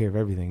 I'll take care of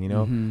everything, you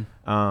know?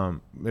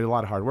 There's a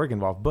lot of hard work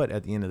involved, but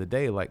at the end of the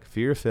day, like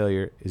fear of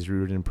failure is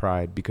rooted in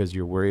pride because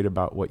you're worried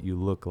about what you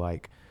look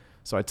like.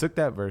 So I took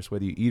that verse,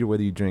 whether you eat or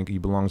whether you drink, you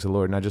belong to the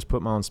Lord. And I just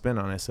put my own spin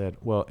on it. I said,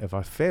 well, if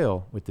I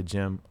fail with the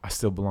gym, I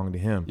still belong to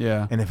him.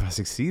 Yeah. And if I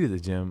succeed at the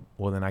gym,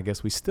 well, then I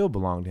guess we still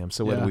belong to him.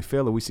 So whether we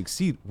fail or we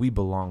succeed, we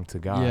belong to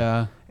God.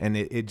 Yeah. And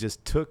it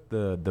just took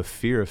the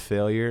fear of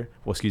failure.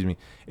 Well, excuse me.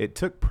 It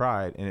took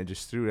pride and it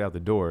just threw it out the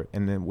door.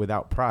 And then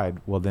without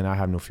pride, well, then I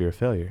have no fear of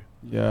failure.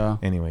 Yeah.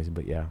 Anyways,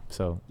 but yeah.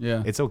 So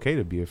it's okay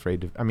to be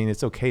afraid to, I mean,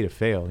 it's okay to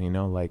fail, you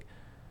know, like,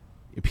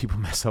 people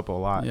mess up a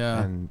lot,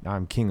 and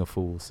I'm king of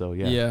fools. So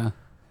yeah.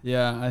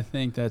 I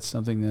think that's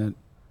something that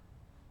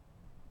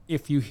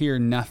if you hear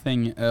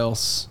nothing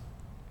else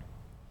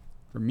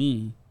from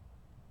me,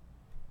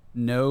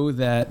 know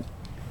that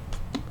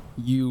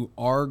you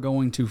are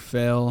going to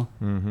fail,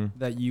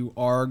 that you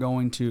are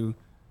going to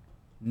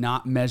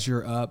not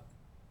measure up,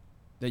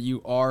 that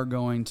you are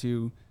going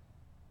to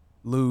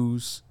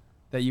lose,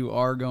 that you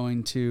are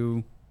going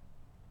to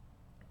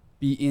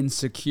be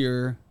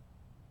insecure,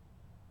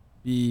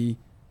 be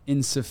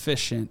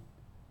insufficient,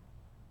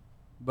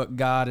 but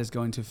God is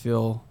going to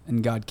fill,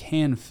 and God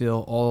can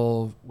fill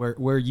all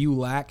where you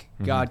lack.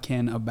 God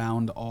can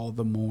abound all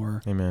the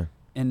more. Amen.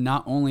 And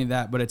not only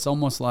that, but it's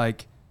almost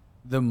like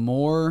the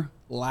more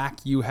lack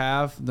you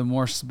have, the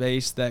more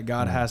space that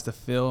God has to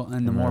fill,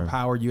 and the more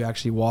power you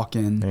actually walk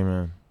in.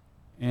 Amen.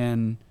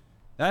 And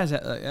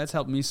that's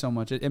helped me so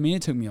much.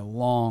 It took me a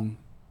long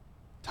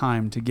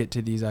time to get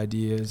to these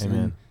ideas.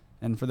 Amen.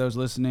 And for those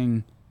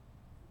listening,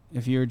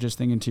 if you're just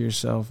thinking to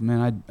yourself,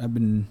 man, I've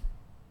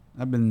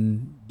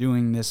been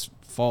doing this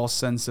false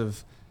sense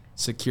of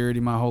security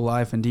my whole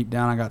life, and deep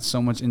down I got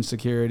so much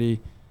insecurity.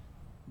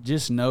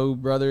 Just know,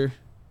 brother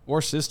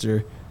or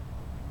sister,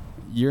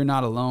 you're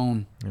not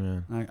alone.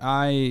 Amen. Like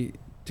I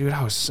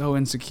was so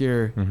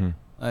insecure,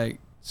 like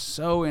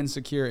so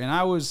insecure, and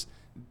I was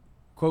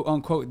quote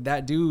unquote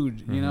that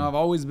dude. You know, I've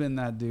always been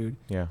that dude.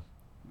 Yeah.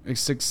 I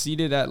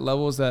succeeded at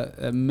levels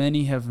that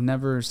many have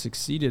never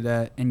succeeded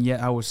at, and yet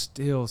I was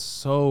still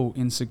so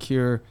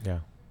insecure. Yeah.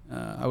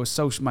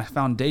 My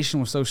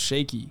foundation was so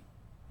shaky.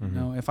 You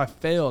know, if I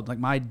failed, like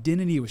my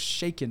identity was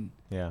shaken.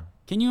 Yeah.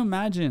 Can you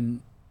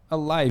imagine a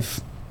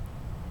life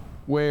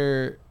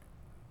where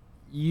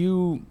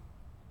you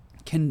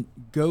can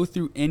go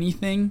through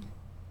anything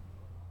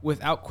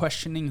without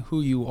questioning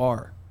who you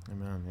are?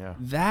 Amen. Yeah.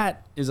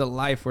 That is a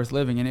life worth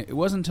living. And it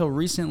wasn't until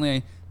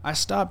recently I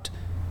stopped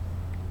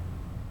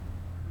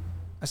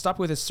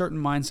with a certain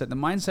mindset. The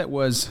mindset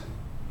was,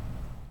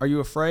 are you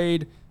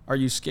afraid? Are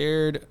you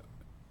scared?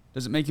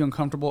 Does it make you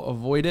uncomfortable?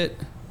 Avoid it.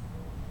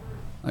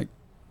 Like,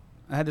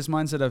 I had this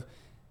mindset of,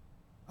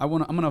 I'm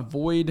going to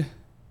avoid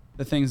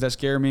the things that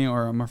scare me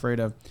or I'm afraid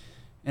of.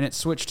 And it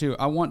switched to,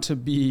 I want to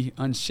be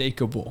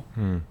unshakable.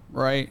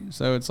 Right?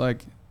 So it's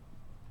like,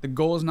 the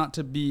goal is not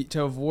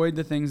to avoid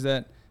the things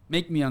that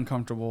make me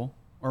uncomfortable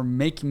or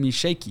make me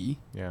shaky.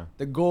 Yeah.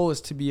 The goal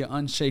is to be an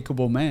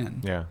unshakable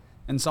man. Yeah.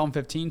 And Psalm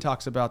 15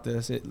 talks about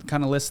this. It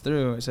kind of lists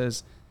through. It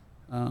says,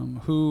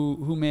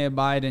 who may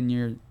abide in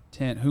your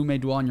tent? Who may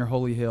dwell on your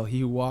holy hill? He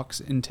who walks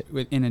in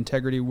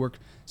integrity,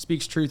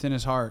 speaks truth in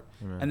his heart.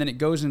 Amen. And then it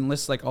goes and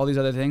lists like all these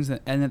other things.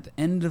 And at the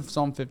end of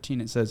Psalm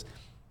 15, it says,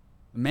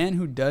 the man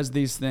who does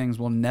these things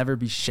will never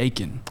be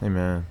shaken.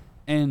 Amen.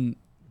 And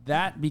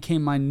that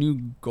became my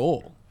new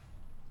goal.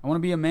 I want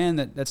to be a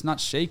man that's not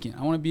shaken.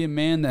 I want to be a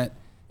man that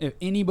if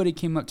anybody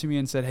came up to me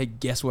and said, hey,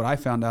 guess what I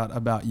found out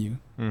about you?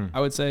 I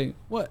would say,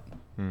 what?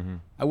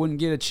 I wouldn't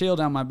get a chill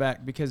down my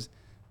back because,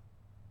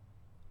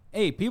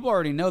 hey, people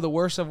already know the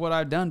worst of what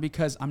I've done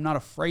because I'm not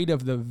afraid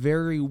of the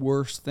very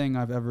worst thing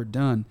I've ever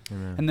done.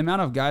 Amen. And the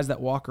amount of guys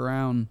that walk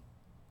around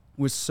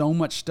with so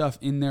much stuff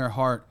in their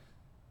heart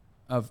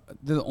of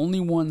they're the only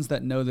ones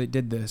that know they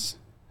did this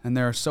and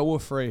they're so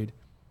afraid.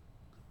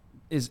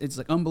 It's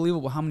like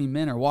unbelievable how many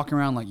men are walking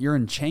around like you're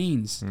in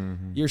chains.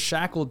 You're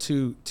shackled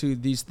to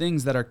these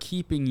things that are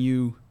keeping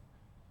you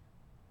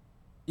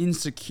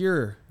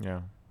insecure.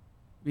 Yeah.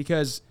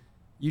 Because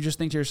you just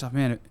think to yourself,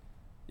 man,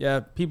 yeah,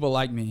 people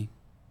like me,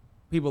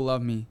 people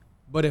love me,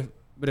 but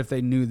if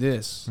they knew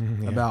this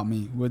about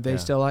me, would they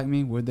still like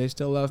me? Would they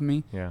still love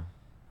me? Yeah.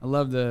 I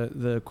love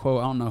the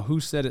quote. I don't know who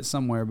said it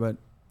somewhere, but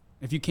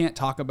if you can't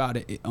talk about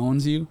it, it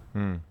owns you.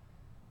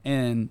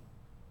 And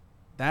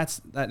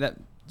that's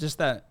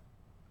that.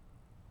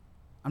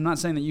 I'm not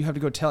saying that you have to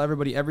go tell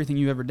everybody everything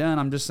you've ever done.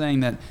 I'm just saying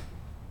that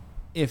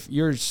if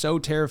you're so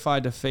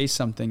terrified to face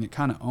something, it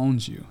kind of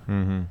owns you.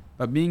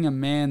 But being a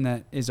man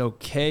that is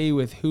okay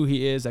with who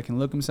he is, that can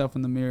look himself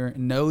in the mirror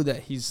and know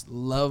that he's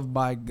loved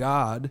by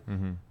God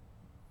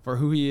for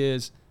who he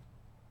is,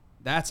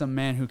 that's a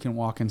man who can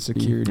walk in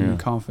security and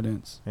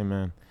confidence.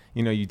 Amen.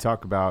 You know, you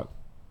talk about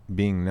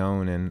being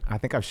known, and I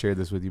think I've shared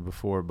this with you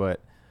before,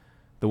 but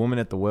the woman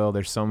at the well,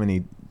 there's so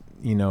many,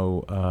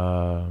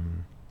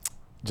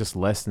 just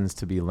lessons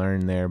to be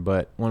learned there.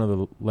 But one of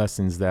the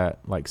lessons that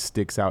like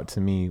sticks out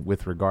to me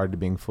with regard to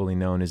being fully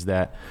known is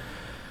that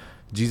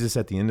Jesus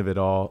at the end of it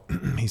all,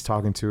 he's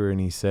talking to her and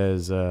he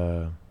says,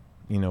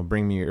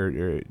 bring me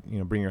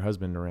bring your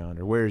husband around,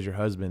 or where's your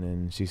husband?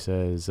 And she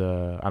says,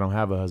 I don't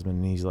have a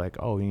husband. And he's like,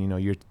 oh,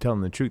 you're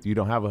telling the truth. You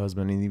don't have a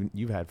husband, and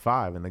you've had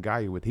 5, and the guy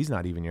you're with, he's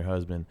not even your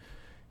husband.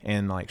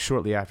 And like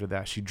shortly after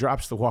that, she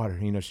drops the water,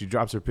 she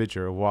drops her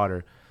pitcher of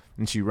water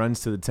and she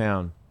runs to the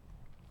town.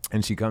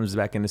 And she comes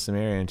back into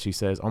Samaria and she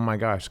says, oh my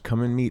gosh,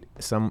 come and meet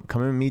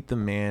a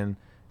man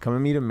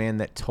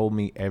that told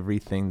me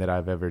everything that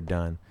I've ever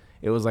done.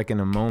 It was like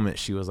in a moment,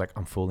 she was like,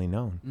 I'm fully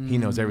known. He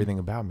knows everything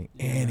about me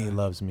and he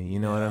loves me.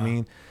 You know what I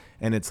mean?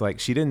 And it's like,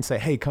 she didn't say,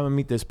 hey, come and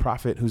meet this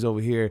prophet who's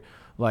over here,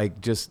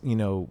 like just,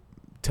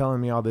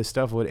 telling me all this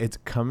stuff. It's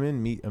come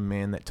and meet a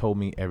man that told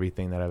me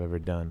everything that I've ever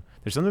done.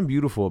 There's something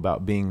beautiful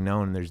about being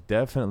known. There's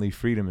definitely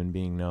freedom in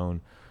being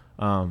known.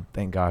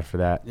 Thank God for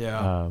that.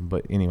 Yeah.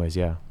 But anyways,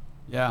 yeah.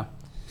 Yeah.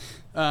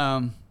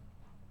 A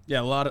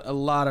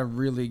lot of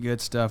really good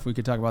stuff. We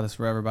could talk about this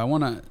forever, but I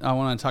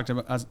want to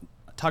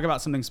talk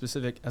about something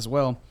specific as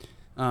well.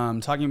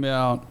 Talking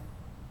about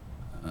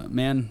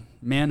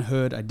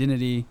manhood,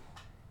 identity,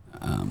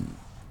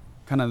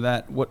 kind of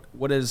that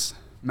what is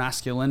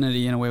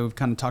masculinity in a way. We've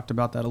kind of talked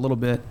about that a little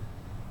bit.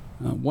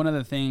 One of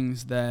the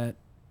things that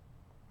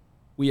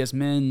we as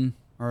men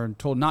are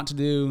told not to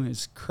do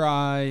is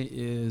cry,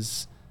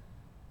 is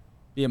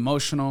be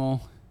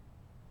emotional,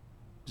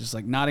 just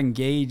like not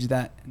engage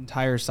that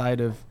entire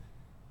side of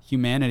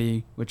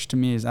humanity, which to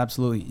me is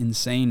absolutely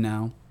insane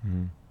now.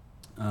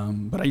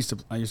 But I used to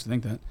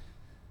think that.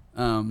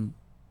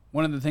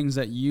 One of the things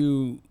that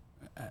you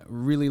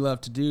really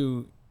love to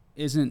do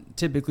isn't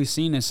typically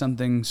seen as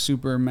something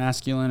super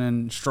masculine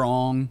and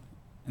strong,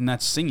 and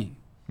that's singing.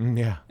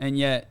 Yeah. And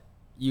yet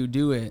you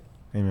do it.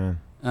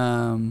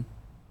 Amen.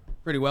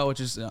 Pretty well, which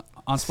is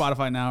on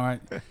Spotify now,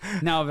 right?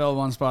 Now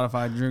available on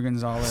Spotify, Drew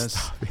Gonzalez.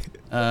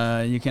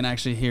 You can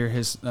actually hear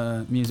his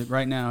music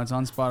right now. It's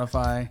on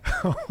Spotify.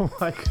 Oh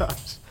my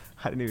gosh.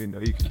 I didn't even know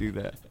you could do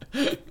that.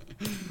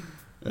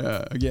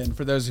 Again,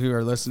 for those who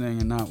are listening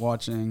and not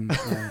watching,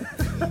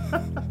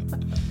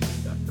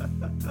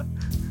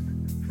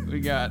 we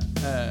got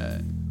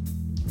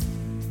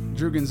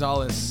Drew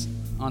Gonzalez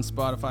on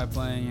Spotify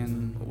playing,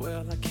 and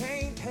Well, I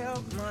can't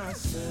help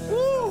myself.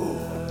 woo!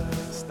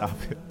 Stop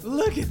it.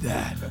 Look at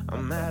that.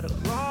 I'm at a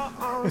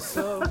loss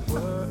of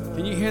words.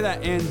 Can you hear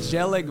that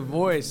angelic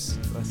voice?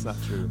 That's not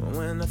true.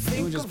 When I Can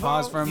think we just of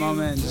pause all for a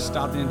moment and just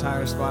stop the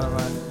entire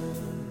Spotify?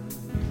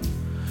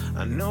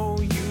 I know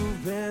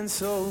you've been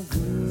so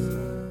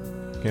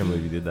good. Can't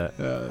believe you did that.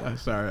 I'm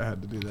sorry, I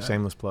had to do that.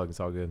 Shameless plug. It's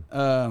all good.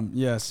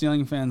 Yeah,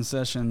 Ceiling Fan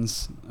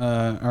Sessions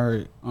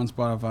are on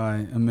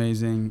Spotify.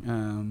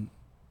 Amazing.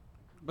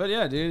 But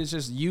yeah, dude, it's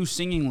just you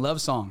singing love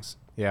songs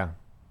Yeah.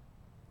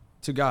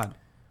 to God.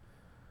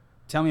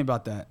 Tell me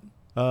about that.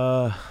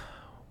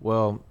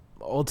 Well,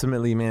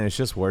 ultimately, man, it's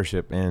just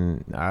worship,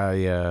 and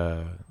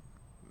I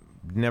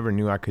never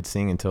knew I could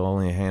sing until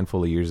only a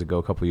handful of years ago,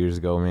 a couple years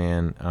ago,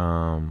 man.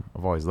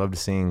 I've always loved to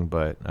sing,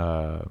 but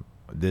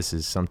this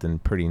is something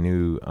pretty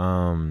new.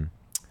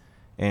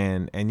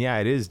 And yeah,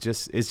 it's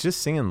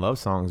just singing love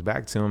songs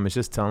back to him. It's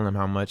just telling him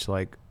how much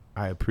like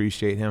I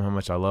appreciate him, how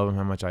much I love him,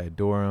 how much I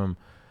adore him.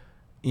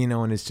 You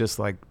know, and it's just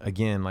like,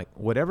 again, like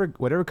whatever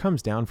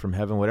comes down from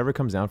heaven, whatever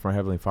comes down from our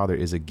Heavenly Father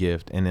is a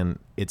gift. And then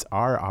it's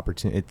our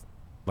opportunity. It's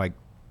like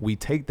we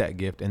take that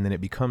gift and then it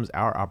becomes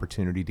our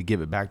opportunity to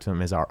give it back to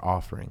him as our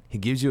offering. He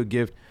gives you a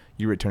gift,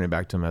 you return it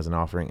back to him as an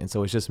offering. And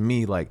so it's just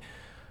me, like,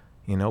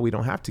 you know, we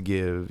don't have to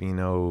give,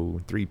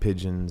 3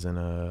 pigeons and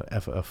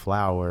a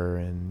flower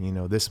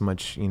and, this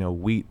much,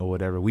 wheat or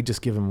whatever. We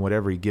just give him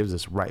whatever he gives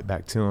us right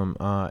back to him.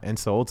 And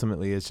so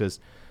ultimately it's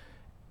just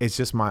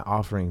my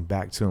offering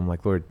back to him.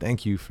 Like, Lord,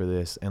 thank you for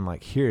this. And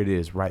like, here it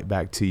is right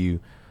back to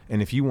you.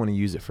 And if you want to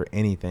use it for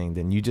anything,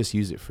 then you just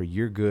use it for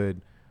your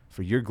good,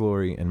 for your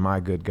glory and my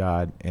good,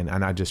 God. And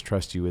I just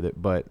trust you with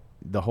it. But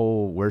the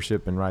whole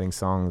worship and writing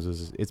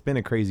songs it's been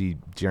a crazy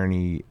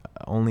journey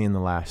only in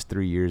the last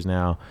 3 years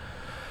now.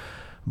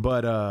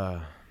 But,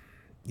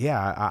 yeah,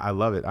 I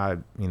love it.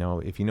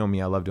 If you know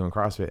me, I love doing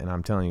CrossFit, and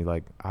I'm telling you,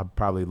 like, I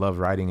probably love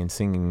writing and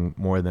singing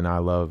more than I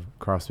love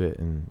CrossFit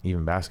and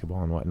even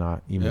basketball and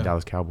whatnot, even the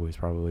Dallas Cowboys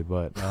probably.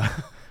 But,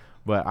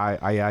 but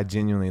I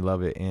genuinely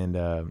love it.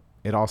 And,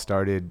 it all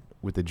started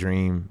with a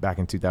dream back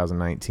in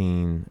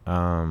 2019,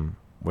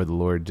 where the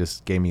Lord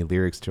just gave me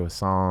lyrics to a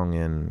song,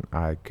 and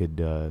I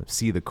could,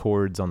 see the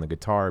chords on the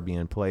guitar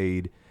being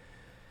played.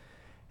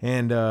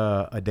 And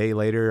a day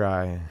later,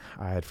 I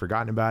had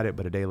forgotten about it,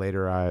 but a day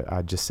later,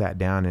 I just sat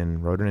down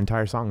and wrote an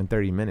entire song in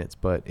 30 minutes.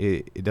 But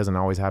it doesn't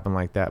always happen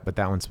like that. But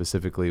that one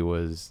specifically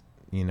was,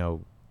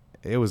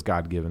 it was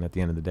God-given at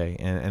the end of the day.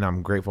 And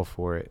I'm grateful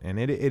for it. And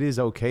it is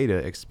okay to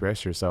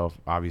express yourself,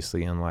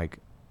 obviously,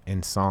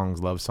 in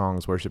songs, love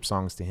songs, worship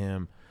songs to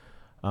him.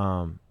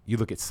 You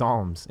look at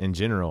Psalms in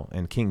general,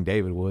 and King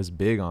David was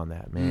big on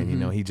that, man.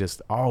 Mm-hmm. He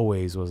just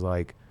always was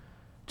like,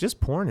 just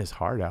pouring his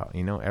heart out,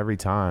 every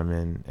time.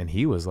 And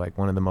he was like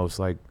one of the most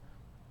like,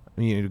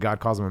 God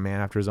calls him a man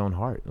after his own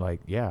heart.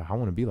 Like, yeah, I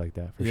want to be like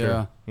that for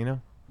sure.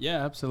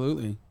 Yeah,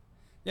 absolutely.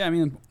 Yeah. I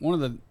mean, one of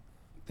the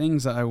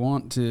things that I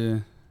want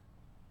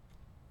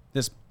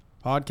this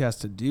podcast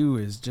to do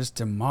is just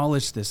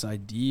demolish this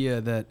idea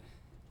that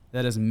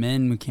as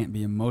men, we can't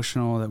be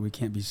emotional, that we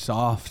can't be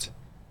soft,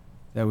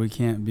 that we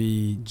can't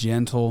be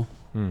gentle,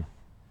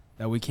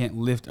 that we can't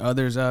lift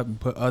others up and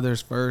put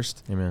others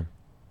first. Amen.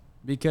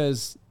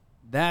 Because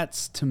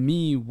that's, to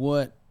me,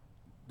 what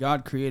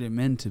God created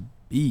men to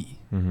be.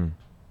 Mm-hmm.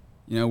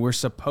 We're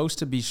supposed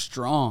to be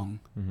strong,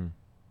 Mm-hmm.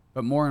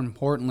 but more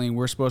importantly,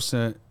 we're supposed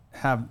to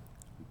have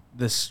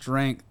the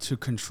strength to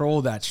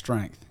control that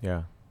strength.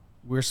 Yeah.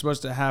 We're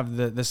supposed to have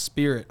the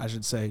spirit, I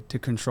should say, to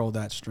control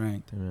that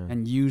strength. Amen.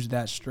 And use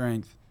that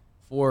strength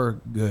for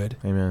good.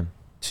 Amen.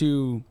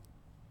 To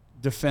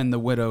defend the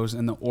widows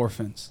and the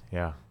orphans.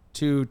 Yeah.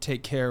 To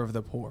take care of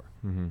the poor.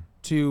 Mm-hmm.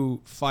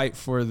 To fight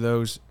for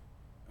those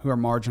who are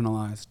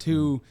marginalized,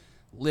 to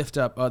lift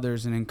up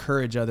others and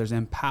encourage others,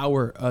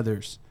 empower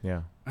others.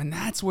 Yeah. And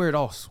that's where it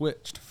all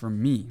switched for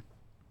me.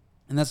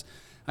 And that's,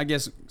 I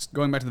guess,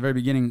 going back to the very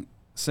beginning,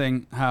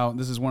 saying how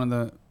this is one of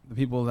the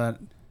people that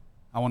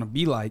I want to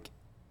be like,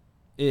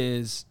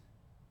 is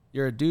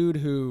you're a dude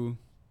who,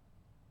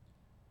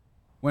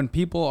 when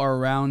people are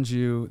around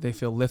you, they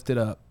feel lifted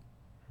up.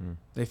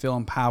 They feel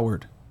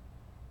empowered.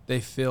 they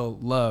feel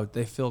loved,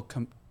 they feel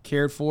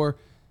cared for,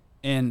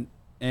 and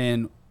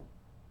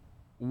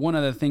one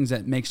of the things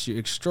that makes you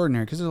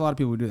extraordinary, because there's a lot of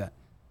people who do that,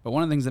 but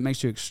one of the things that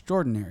makes you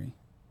extraordinary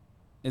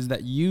is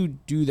that you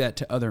do that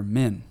to other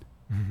men.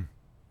 Mm-hmm.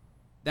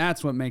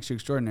 That's what makes you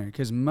extraordinary,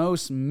 because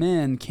most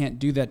men can't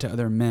do that to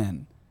other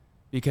men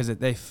because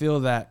they feel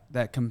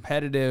that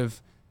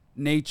competitive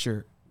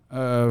nature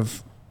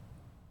of,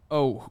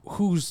 oh,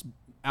 who's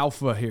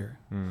alpha here?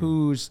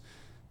 Who's,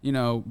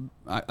 I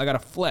got to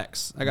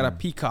flex. I got to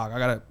peacock. I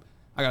got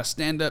to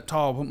stand up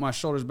tall, put my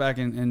shoulders back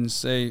and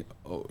say,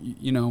 oh,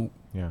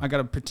 I got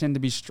to pretend to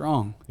be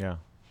strong. Yeah.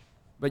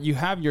 But you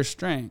have your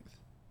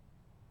strength,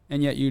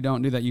 and yet you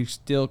don't do that. You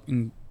still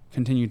can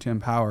continue to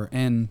empower.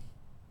 And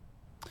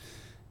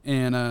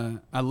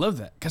I love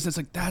that, because it's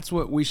like, that's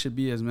what we should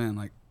be as men.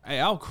 Like,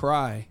 I'll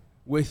cry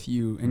with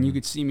you, and you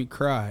could see me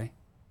cry.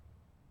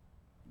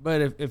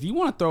 But if you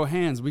want to throw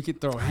hands, we could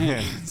throw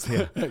hands.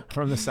 Yeah.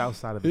 From the south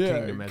side of the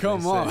kingdom.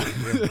 Come on.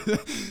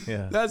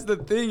 Yeah. That's the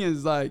thing,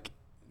 is like,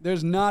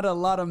 there's not a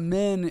lot of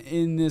men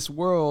in this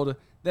world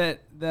that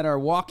are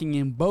walking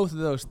in both of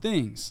those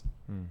things.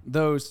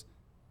 Those,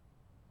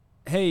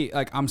 hey,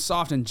 like, I'm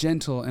soft and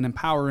gentle and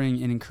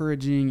empowering and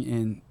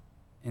encouraging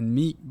and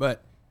meek,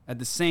 but at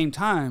the same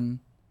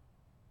time,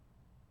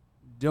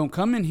 don't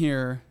come in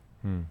here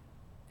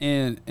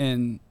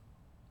and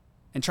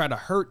try to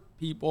hurt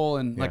people,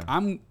 and like,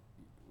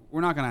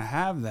 we're not gonna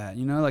have that,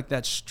 like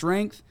that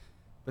strength,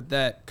 but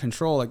that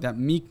control, like that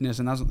meekness,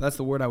 and that's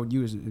the word I would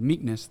use,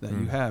 meekness that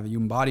you have. You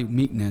embody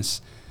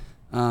meekness,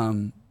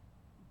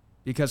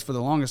 because for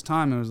the longest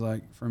time, it was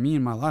like, for me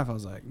in my life, I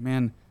was like,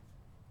 man,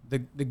 the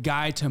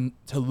guy to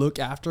look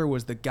after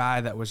was the guy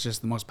that was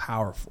just the most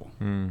powerful,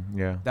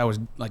 that was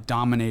like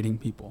dominating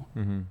people,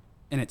 and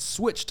it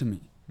switched to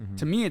me.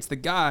 To me, it's the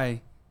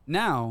guy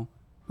now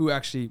who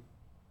actually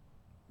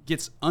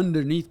gets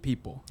underneath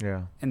people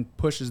and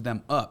pushes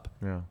them up,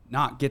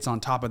 not gets on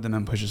top of them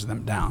and pushes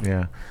them down.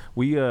 Yeah.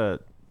 We,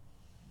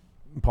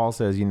 Paul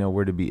says,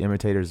 we're to be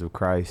imitators of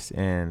Christ,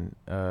 and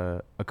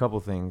a couple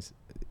things.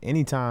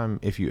 Anytime,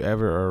 if you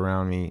ever are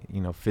around me,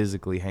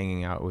 physically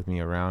hanging out with me,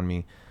 around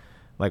me,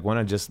 like, one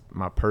of just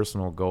my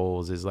personal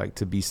goals is like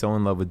to be so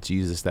in love with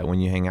Jesus that when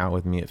you hang out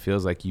with me, it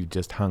feels like you've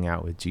just hung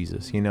out with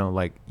Jesus,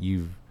 like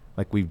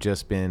we've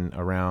just been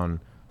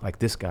around. Like,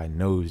 this guy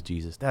knows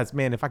Jesus. That's,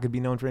 man, if I could be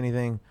known for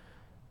anything,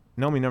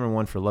 know me number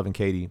one for loving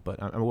Katie, but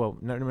know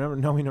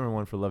me number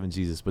one for loving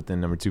Jesus, but then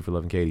number two for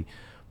loving Katie.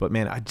 But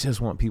man, I just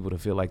want people to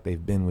feel like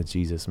they've been with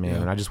Jesus, man.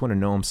 And I just want to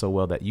know him so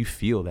well that you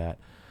feel that.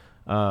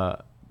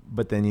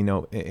 But then,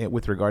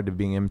 with regard to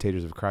being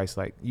imitators of Christ,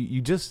 like,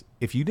 you just,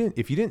 if you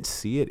didn't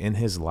see it in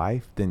his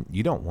life, then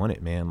you don't want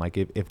it, man. Like,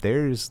 if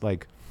there's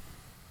like,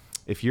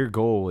 if your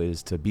goal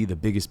is to be the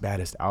biggest,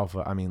 baddest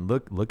alpha, I mean,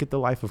 look at the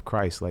life of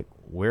Christ. Like,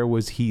 where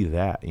was he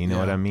that? You know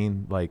what I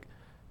mean? Like,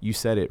 you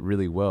said it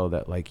really well,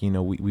 that like,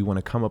 we want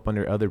to come up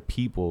under other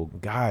people,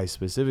 guys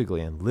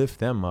specifically, and lift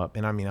them up.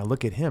 And I mean, I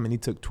look at him, and he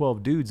took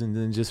 12 dudes and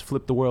then just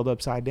flipped the world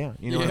upside down.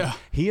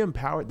 He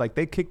empowered, like,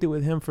 they kicked it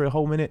with him for a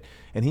whole minute,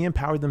 and he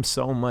empowered them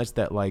so much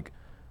that, like,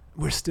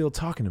 we're still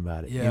talking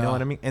about it. You know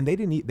what I mean? And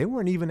they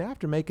weren't even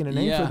after making a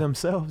name for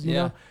themselves. You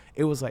know,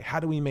 it was like, how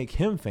do we make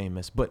him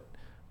famous? But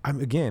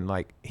again,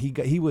 like,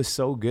 he was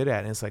so good at it.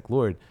 And it's like,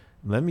 Lord,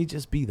 let me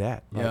just be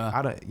that.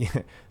 Like,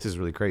 this is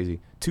really crazy.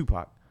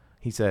 Tupac,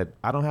 he said,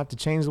 I don't have to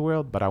change the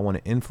world, but I want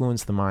to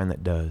influence the mind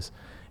that does.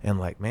 And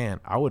like, man,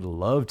 I would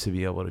love to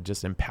be able to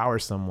just empower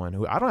someone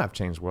who, I don't have to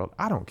change the world.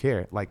 I don't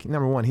care. Like,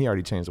 number one, he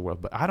already changed the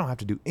world, but I don't have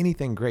to do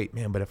anything great,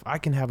 man. But if I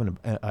can have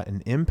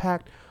an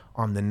impact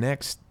on the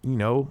next,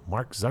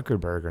 Mark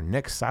Zuckerberg or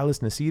next Silas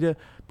Nasita,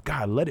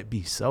 God, let it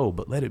be so,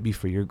 but let it be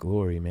for your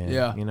glory, man.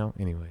 Yeah.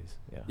 Anyways.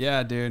 Yeah.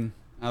 Yeah, dude.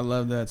 I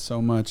love that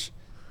so much.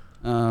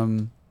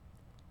 Gosh,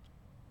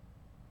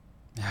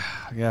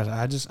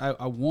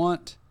 I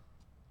want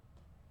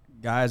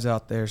guys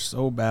out there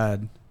so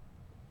bad.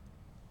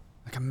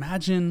 Like,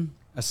 imagine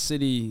a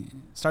city,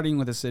 starting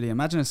with a city.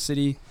 Imagine a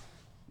city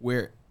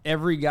where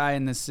every guy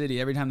in the city,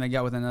 every time they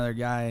got with another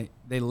guy,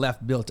 they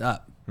left built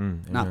up,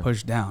 not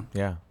pushed down.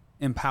 Yeah.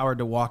 Empowered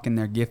to walk in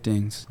their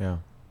giftings. Yeah.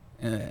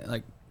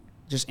 Like,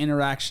 just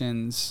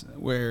interactions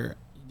where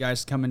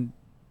guys come in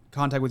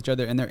contact with each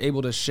other and they're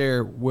able to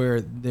share where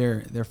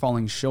they're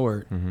falling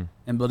short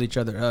and build each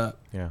other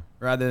up. Yeah.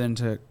 Rather than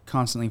to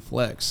constantly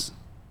flex.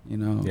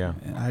 Yeah.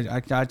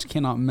 I just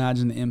cannot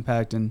imagine the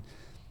impact, and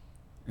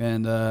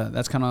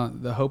that's kind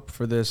of the hope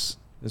for this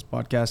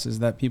podcast, is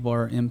that people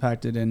are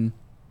impacted. And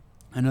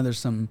I know there's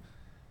some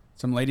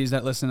ladies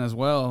that listen as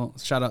well.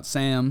 Shout out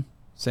Sam.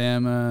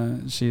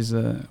 She's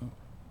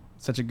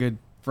such a good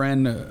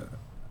friend, a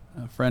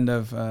friend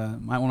of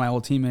one of my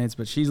old teammates,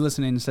 but she's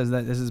listening and says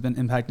that this has been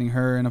impacting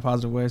her in a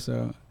positive way.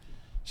 So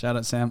shout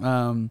out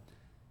Sam.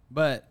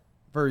 But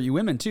for you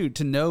women too,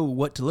 to know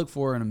what to look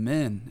for in a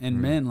man,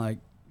 and men, like,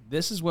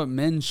 this is what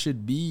men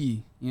should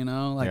be,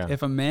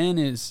 if a man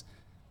is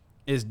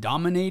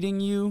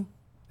dominating you,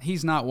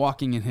 he's not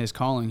walking in his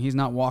calling. He's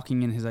not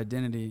walking in his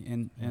identity.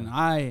 And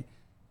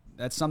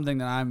that's something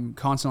that I'm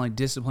constantly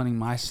disciplining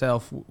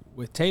myself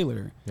with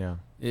Taylor. Yeah.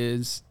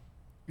 Is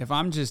if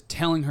I'm just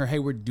telling her, hey,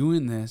 we're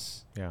doing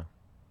this. Yeah.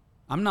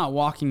 I'm not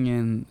walking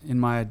in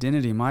my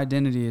identity. My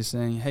identity is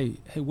saying, hey,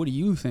 what do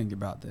you think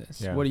about this?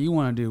 Yeah. What do you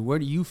want to do?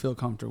 What do you feel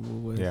comfortable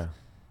with? Yeah.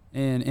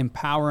 And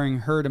empowering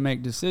her to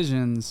make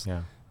decisions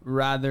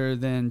rather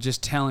than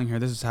just telling her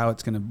this is how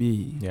it's going to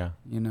be. Yeah.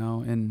 You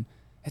know, and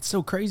it's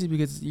so crazy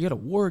because you got to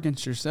war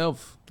against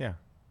yourself. Yeah.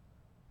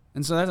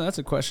 And so that's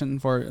a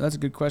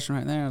good question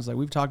right there. I was like,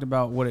 we've talked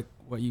about what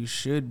you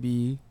should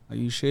be. Like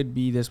you should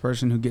be this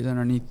person who gets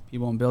underneath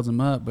people and builds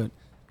them up. But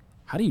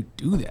how do you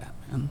do that,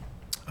 man?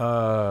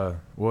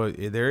 Well,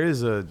 there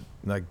is a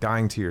like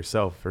dying to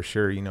yourself for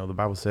sure. You know, the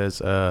Bible says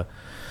to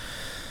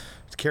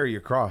carry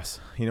your cross.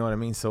 You know what I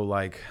mean? So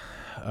like,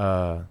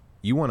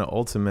 you want to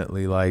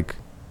ultimately like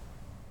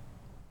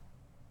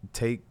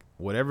take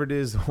whatever it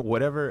is,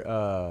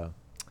 whatever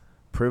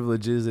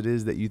privileges it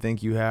is that you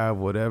think you have,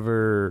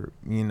 whatever,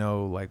 you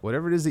know, like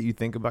whatever it is that you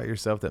think about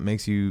yourself that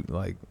makes you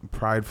like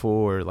prideful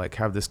or like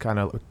have this kind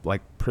of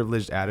like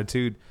privileged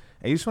attitude.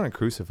 And you just want to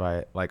crucify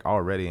it like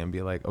already and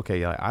be like,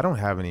 okay, like, I don't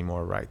have any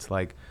more rights.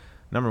 Like,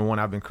 number one,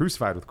 I've been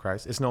crucified with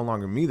Christ. It's no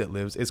longer me that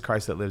lives. It's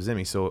Christ that lives in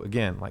me. So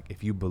again, like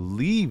if you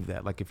believe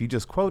that, like if you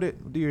just quote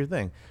it, do your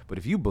thing. But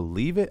if you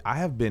believe it, I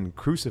have been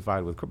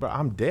crucified with Christ.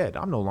 I'm dead.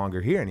 I'm no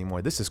longer here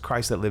anymore. This is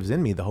Christ that lives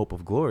in me, the hope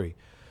of glory.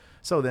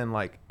 So then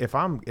like if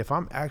I'm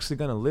actually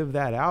going to live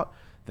that out,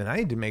 then I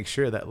need to make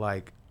sure that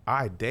like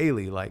I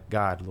daily like,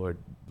 God, Lord,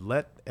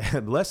 let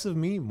less of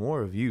me,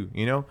 more of you,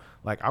 you know,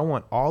 like I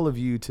want all of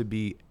you to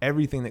be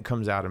everything that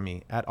comes out of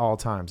me at all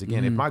times.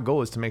 Again, if my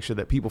goal is to make sure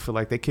that people feel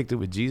like they kicked it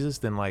with Jesus,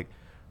 then like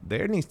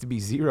there needs to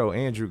be zero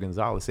Andrew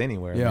Gonzalez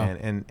anywhere,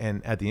 man.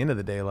 And at the end of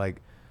the day,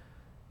 like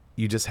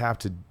you just have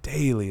to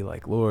daily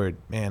like, Lord,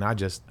 man,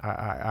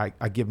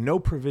 I give no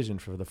provision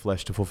for the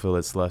flesh to fulfill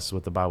its lusts,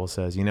 what the Bible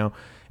says, you know?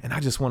 And I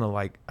just want to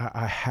like,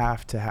 I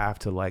have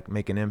to like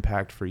make an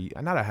impact for you.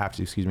 Not I have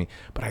to, excuse me,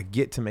 but I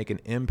get to make an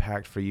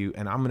impact for you.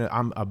 And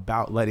I'm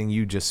about letting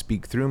you just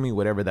speak through me,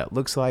 whatever that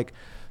looks like,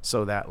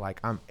 so that like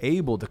I'm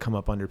able to come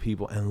up under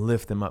people and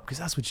lift them up. Cause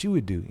that's what you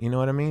would do. You know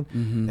what I mean?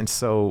 And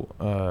so,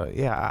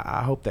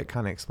 I hope that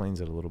kind of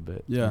explains it a little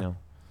bit. Yeah. You know?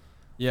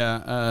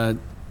 Yeah.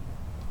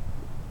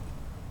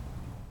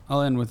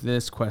 I'll end with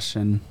this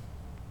question.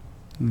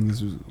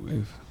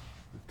 We've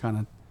kind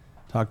of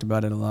talked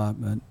about it a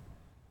lot, but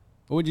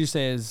what would you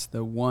say is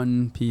the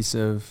one piece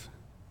of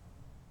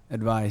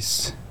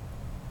advice?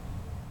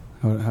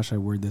 How should I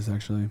word this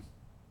actually?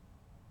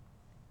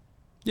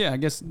 Yeah, I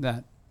guess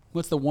that.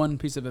 What's the one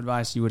piece of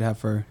advice you would have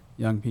for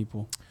young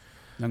people,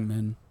 young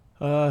men?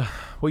 Well,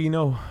 you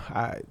know,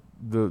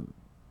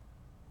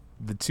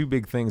 the two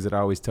big things that I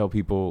always tell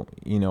people,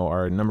 you know,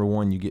 are number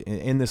one, you get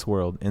in this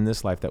world, in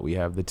this life that we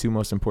have, the two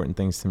most important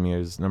things to me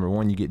is number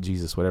one, you get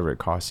Jesus, whatever it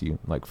costs you,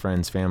 like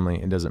friends,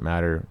 family, it doesn't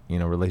matter, you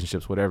know,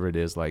 relationships, whatever it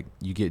is, like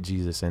you get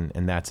Jesus and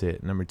that's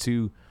it. Number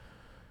two,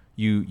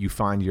 you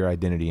find your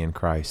identity in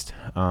Christ.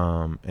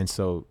 And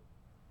so,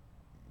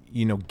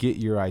 you know, get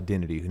your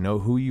identity, know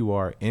who you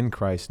are in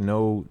Christ,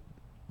 know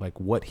like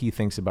what he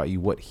thinks about you,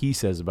 what he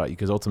says about you,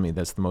 because ultimately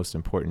that's the most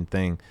important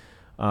thing.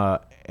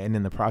 And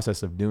in the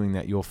process of doing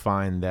that, you'll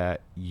find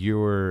that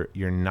you're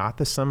not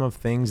the sum of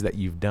things that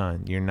you've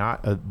done. You're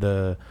not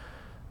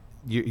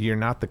you're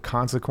not the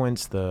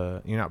consequence.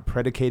 You're not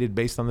predicated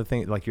based on the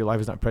thing. Like your life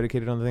is not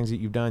predicated on the things that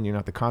you've done. You're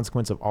not the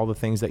consequence of all the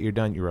things that you're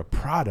done. You're a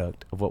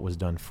product of what was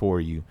done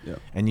for you. Yep.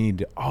 And you need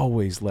to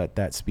always let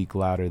that speak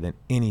louder than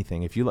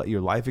anything. If you let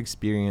your life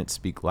experience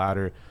speak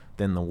louder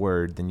than the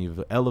word, then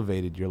you've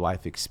elevated your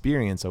life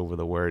experience over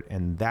the word,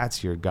 and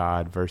that's your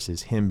God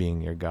versus him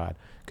being your God.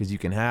 Because you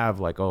can have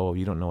like, oh,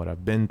 you don't know what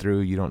I've been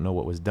through, you don't know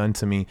what was done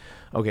to me.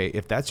 Okay,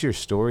 if that's your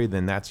story,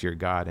 then that's your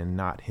God and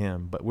not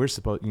him. But we're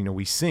supposed, you know,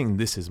 we sing,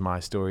 this is my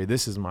story,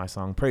 this is my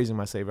song, praising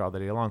my Savior all the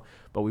day long,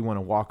 but we want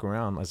to walk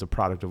around as a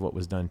product of what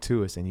was done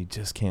to us, and you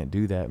just can't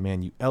do that,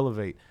 man. You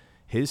elevate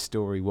his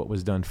story, what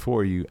was done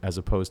for you, as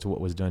opposed to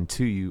what was done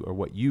to you or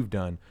what you've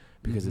done,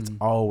 because it's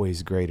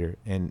always greater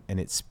and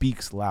it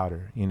speaks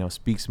louder, you know,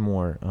 speaks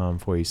more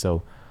for you.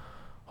 So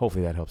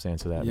hopefully that helps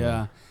answer that. Yeah.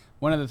 Man.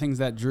 One of the things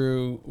that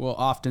Drew will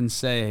often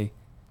say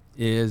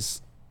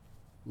is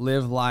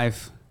live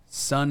life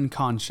son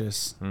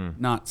conscious,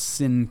 not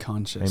sin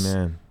conscious.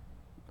 Amen.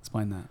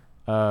 Explain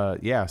that.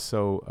 Yeah.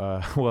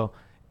 So, well,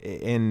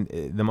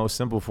 in the most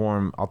simple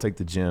form, I'll take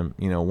the gym.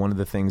 You know, one of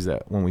the things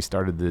that when we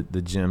started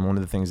the gym, one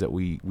of the things that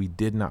we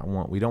did not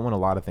want, we don't want a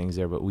lot of things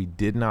there, but we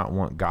did not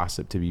want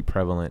gossip to be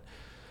prevalent.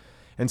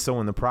 And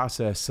so in the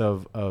process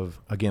of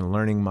again,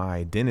 learning my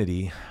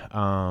identity,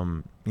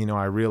 you know,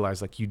 I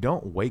realized like you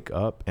don't wake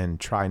up and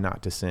try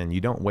not to sin.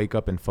 You don't wake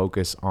up and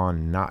focus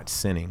on not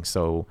sinning.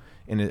 So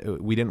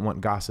we didn't want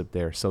gossip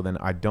there. So then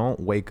I don't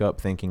wake up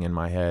thinking in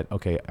my head,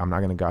 okay, I'm not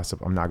going to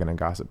gossip. I'm not going to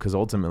gossip. Because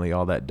ultimately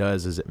all that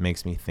does is it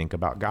makes me think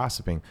about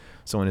gossiping.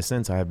 So in a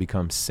sense, I have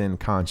become sin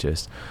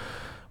conscious.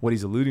 What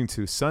he's alluding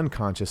to, son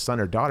conscious, son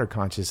or daughter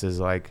conscious, is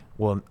like,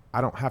 well,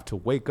 I don't have to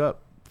wake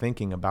up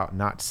thinking about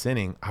not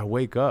sinning, I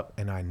wake up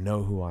and I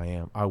know who I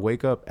am. I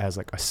wake up as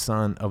like a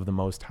son of the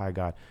Most High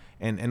God.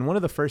 And one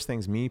of the first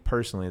things, me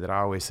personally, that I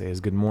always say is,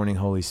 good morning,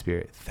 Holy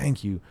Spirit.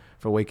 Thank you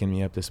for waking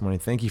me up this morning.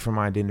 Thank you for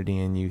my identity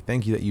in you.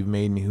 Thank you that you've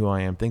made me who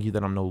I am. Thank you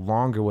that I'm no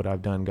longer what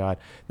I've done, God.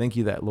 Thank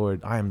you that,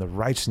 Lord, I am the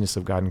righteousness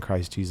of God in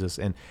Christ Jesus.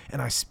 And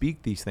I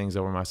speak these things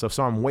over myself.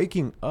 So I'm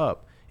waking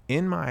up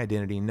in my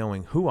identity,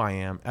 knowing who I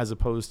am, as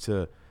opposed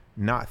to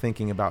not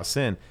thinking about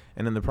sin.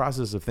 And in the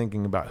process of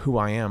thinking about who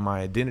I am,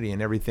 my identity,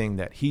 and everything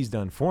that he's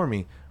done for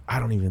me, I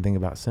don't even think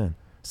about sin.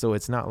 So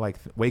it's not like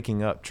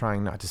waking up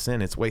trying not to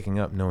sin. It's waking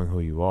up knowing who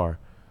you are.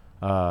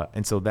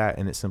 And so that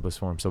in its simplest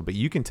form. So, but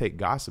you can take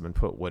gossip and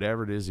put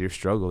whatever it is your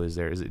struggle is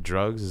there. Is it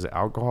drugs? Is it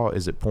alcohol?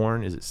 Is it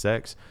porn? Is it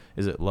sex?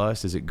 Is it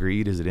lust? Is it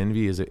greed? Is it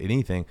envy? Is it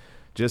anything?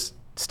 Just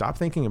stop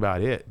thinking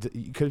about it,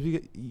 because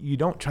you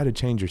don't try to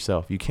change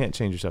yourself. You can't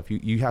change yourself.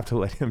 You have to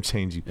let him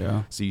change you.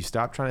 Yeah. So you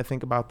stop trying to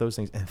think about those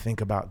things and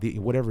think about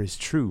whatever is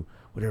true,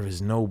 whatever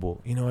is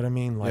noble. You know what I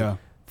mean? Like,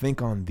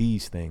 think on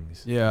these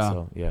things. Yeah.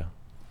 So, yeah.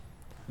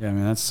 Yeah,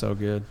 man, that's so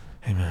good.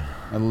 Amen.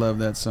 I love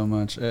that so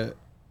much.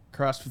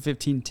 CrossFit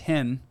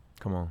 1510.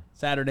 Come on.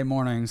 Saturday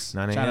mornings.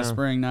 9 a.m. China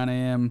Spring, 9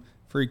 a.m.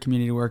 Free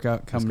community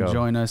workout. Come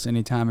join us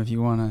anytime if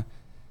you want to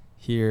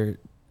hear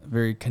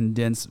very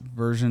condensed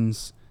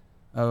versions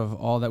of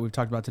all that we've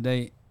talked about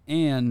today,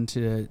 and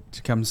to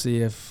come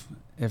see if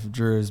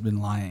Drew has been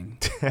lying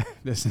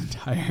this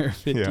entire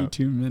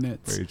 52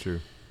 minutes. Very true.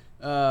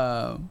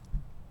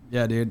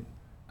 Yeah, dude.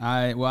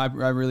 I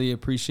really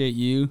appreciate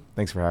you.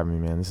 Thanks for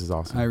having me, man. This is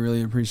awesome. I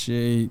really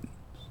appreciate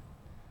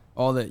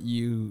all that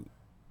you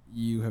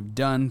have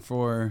done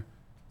for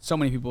so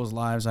many people's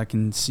lives. I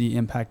can see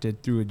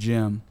impacted through a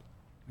gym,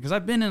 because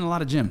I've been in a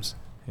lot of gyms.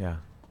 Yeah.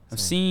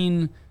 I've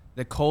seen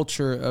the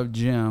culture of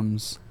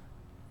gyms,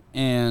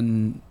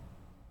 and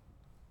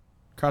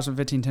CrossFit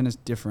 1510 is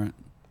different.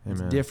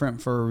 Amen. It's different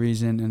for a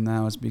reason, and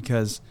that was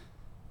because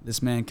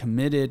this man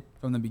committed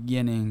from the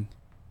beginning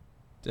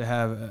to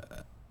have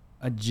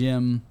a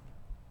gym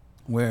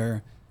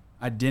where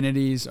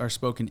identities are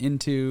spoken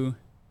into,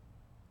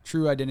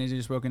 true identities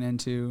are spoken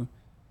into,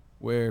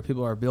 where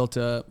people are built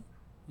up,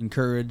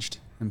 encouraged,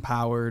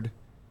 empowered,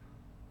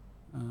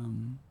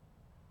 and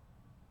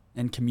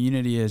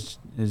community is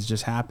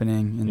just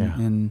happening.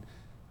 And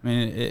I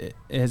mean, it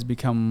has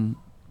become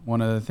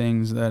one of the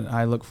things that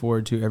I look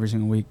forward to every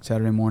single week,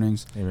 Saturday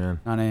mornings. Amen.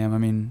 9 a.m. I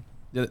mean,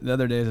 the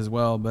other days as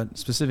well, but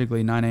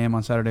specifically 9 a.m.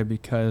 on Saturday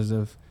because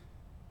of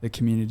the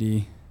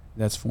community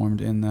that's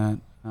formed in that.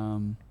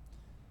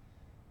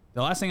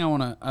 The last thing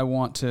I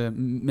want to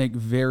make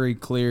very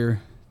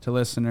clear to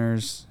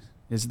listeners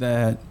is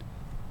that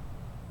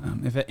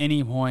if at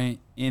any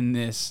point in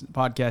this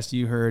podcast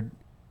you heard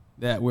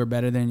that we're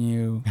better than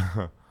you,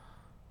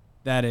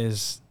 that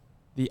is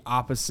the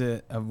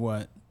opposite of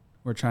what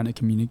we're trying to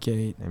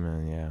communicate.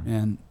 Amen. Yeah.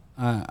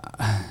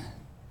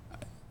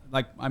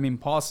 And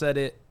Paul said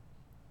it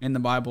in the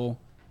Bible,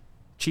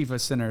 chief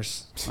of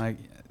sinners. Like,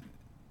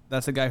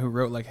 that's the guy who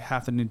wrote like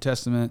half the New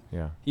Testament.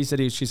 Yeah. He said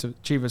he was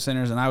chief of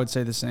sinners, and I would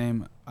say the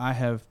same. I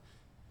have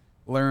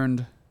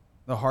learned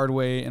the hard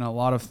way in a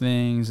lot of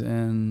things,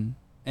 and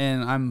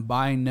I'm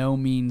by no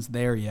means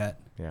there yet.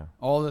 Yeah.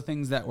 All the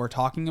things that we're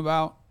talking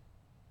about,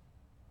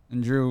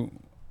 and Drew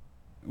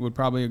would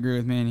probably agree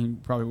with me, and he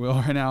probably will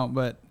right now,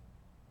 but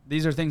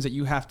these are things that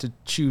you have to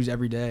choose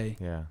every day.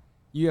 Yeah.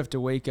 You have to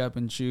wake up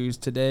and choose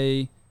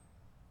today.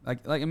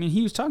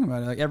 He was talking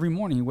about it. Like, every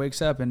morning he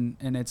wakes up and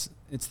it's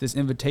this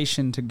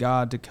invitation to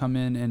God to come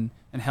in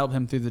and help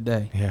him through the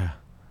day. Yeah.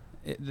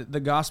 The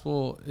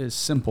gospel is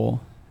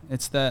simple.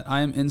 It's that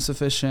I am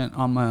insufficient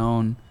on my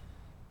own.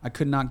 I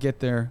could not get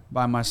there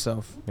by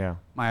myself. Yeah.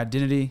 My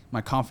identity,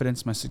 my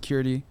confidence, my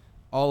security,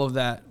 all of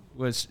that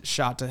was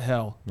shot to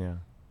hell. Yeah.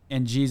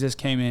 And Jesus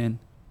came in,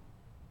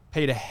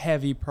 paid a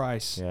heavy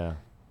price. Yeah.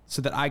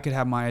 So that I could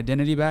have my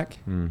identity back,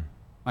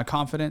 my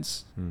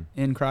confidence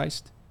in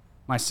Christ,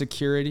 my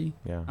security.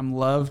 Yeah. I'm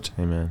loved.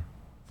 Amen.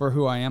 For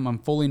who I am. I'm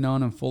fully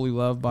known and fully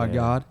loved by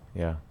God.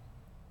 Yeah.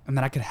 And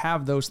that I could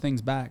have those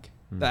things back.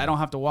 That I don't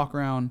have to walk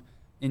around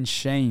in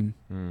shame.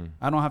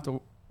 I don't have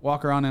to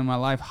walk around in my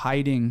life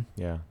hiding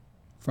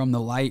from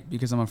the light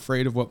because I'm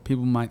afraid of what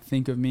people might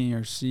think of me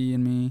or see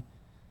in me.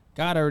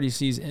 God already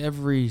sees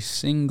every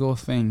single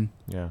thing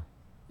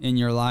in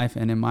your life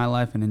and in my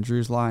life and in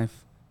Drew's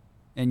life.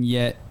 And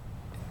yet,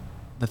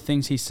 the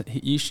things you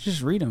should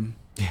just read them.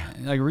 Yeah.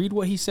 Like, read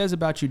what he says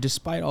about you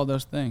despite all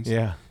those things.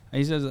 Yeah.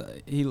 He says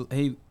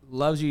he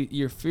loves you.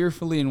 You're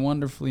fearfully and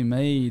wonderfully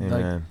made.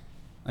 Amen.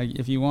 Like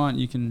if you want,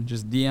 you can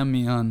just DM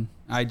me on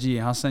IG.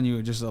 I'll send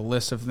you just a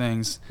list of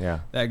things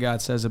that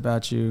God says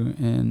about you.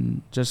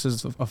 And just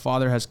as a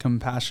father has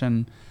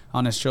compassion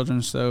on his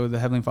children, so the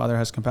Heavenly Father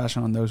has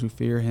compassion on those who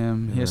fear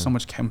him. He has so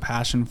much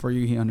compassion for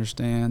you. He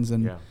understands.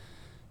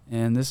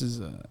 And this is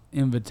an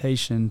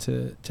invitation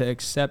to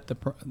accept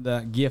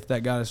that gift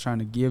that God is trying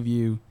to give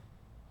you,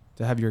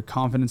 to have your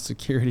confidence,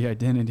 security,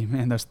 identity,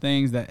 man. Those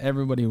things that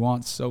everybody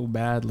wants so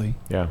badly.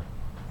 Yeah.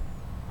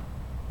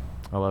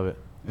 I love it.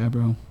 Yeah,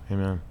 bro.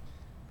 Amen.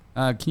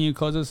 Can you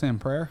close us in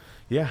prayer?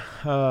 Yeah.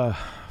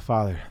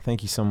 Father,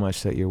 thank you so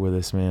much that you're with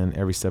us, man,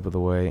 every step of the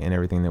way and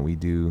everything that we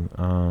do.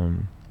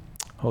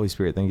 Holy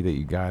Spirit, thank you that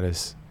you guide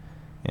us.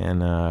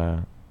 And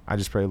I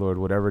just pray, Lord,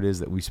 whatever it is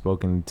that we've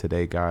spoken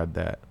today, God,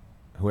 that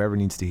whoever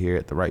needs to hear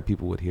it, the right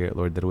people would hear it,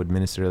 Lord, that it would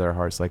minister to their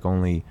hearts like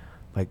only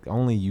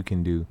you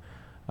can do.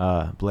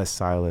 Bless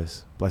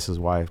Silas, bless his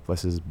wife,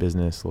 bless his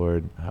business,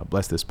 Lord.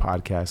 Bless this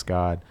podcast,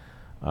 God,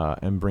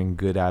 and bring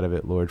good out of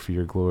it, Lord, for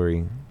your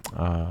glory.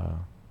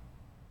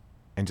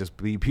 And just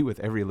be with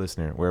every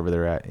listener wherever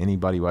they're at.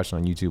 Anybody watching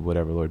on YouTube,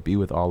 whatever, Lord, be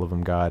with all of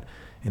them, God.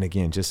 And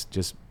again,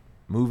 just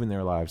move in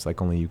their lives like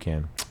only you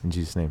can. In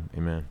Jesus' name,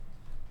 amen.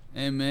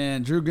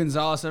 Amen. Drew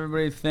Gonzalez,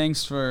 everybody,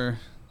 thanks for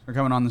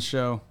coming on the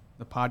show,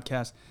 the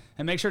podcast.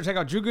 And make sure to check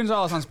out Drew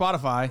Gonzalez on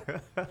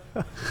Spotify.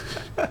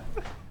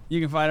 You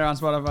can find her on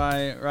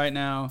Spotify right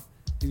now.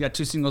 He's got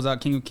 2 singles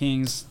out, King of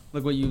Kings,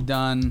 Look What You've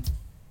Done.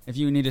 If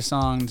you need a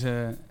song if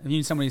you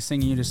need somebody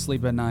singing you to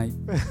sleep at night.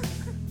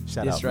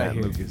 Shout out right Matt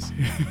here. Lucas.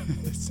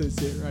 It says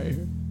it right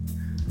here.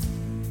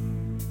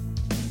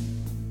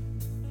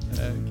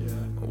 Heck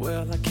yeah.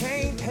 Well, I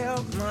can't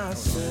help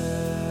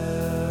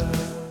myself.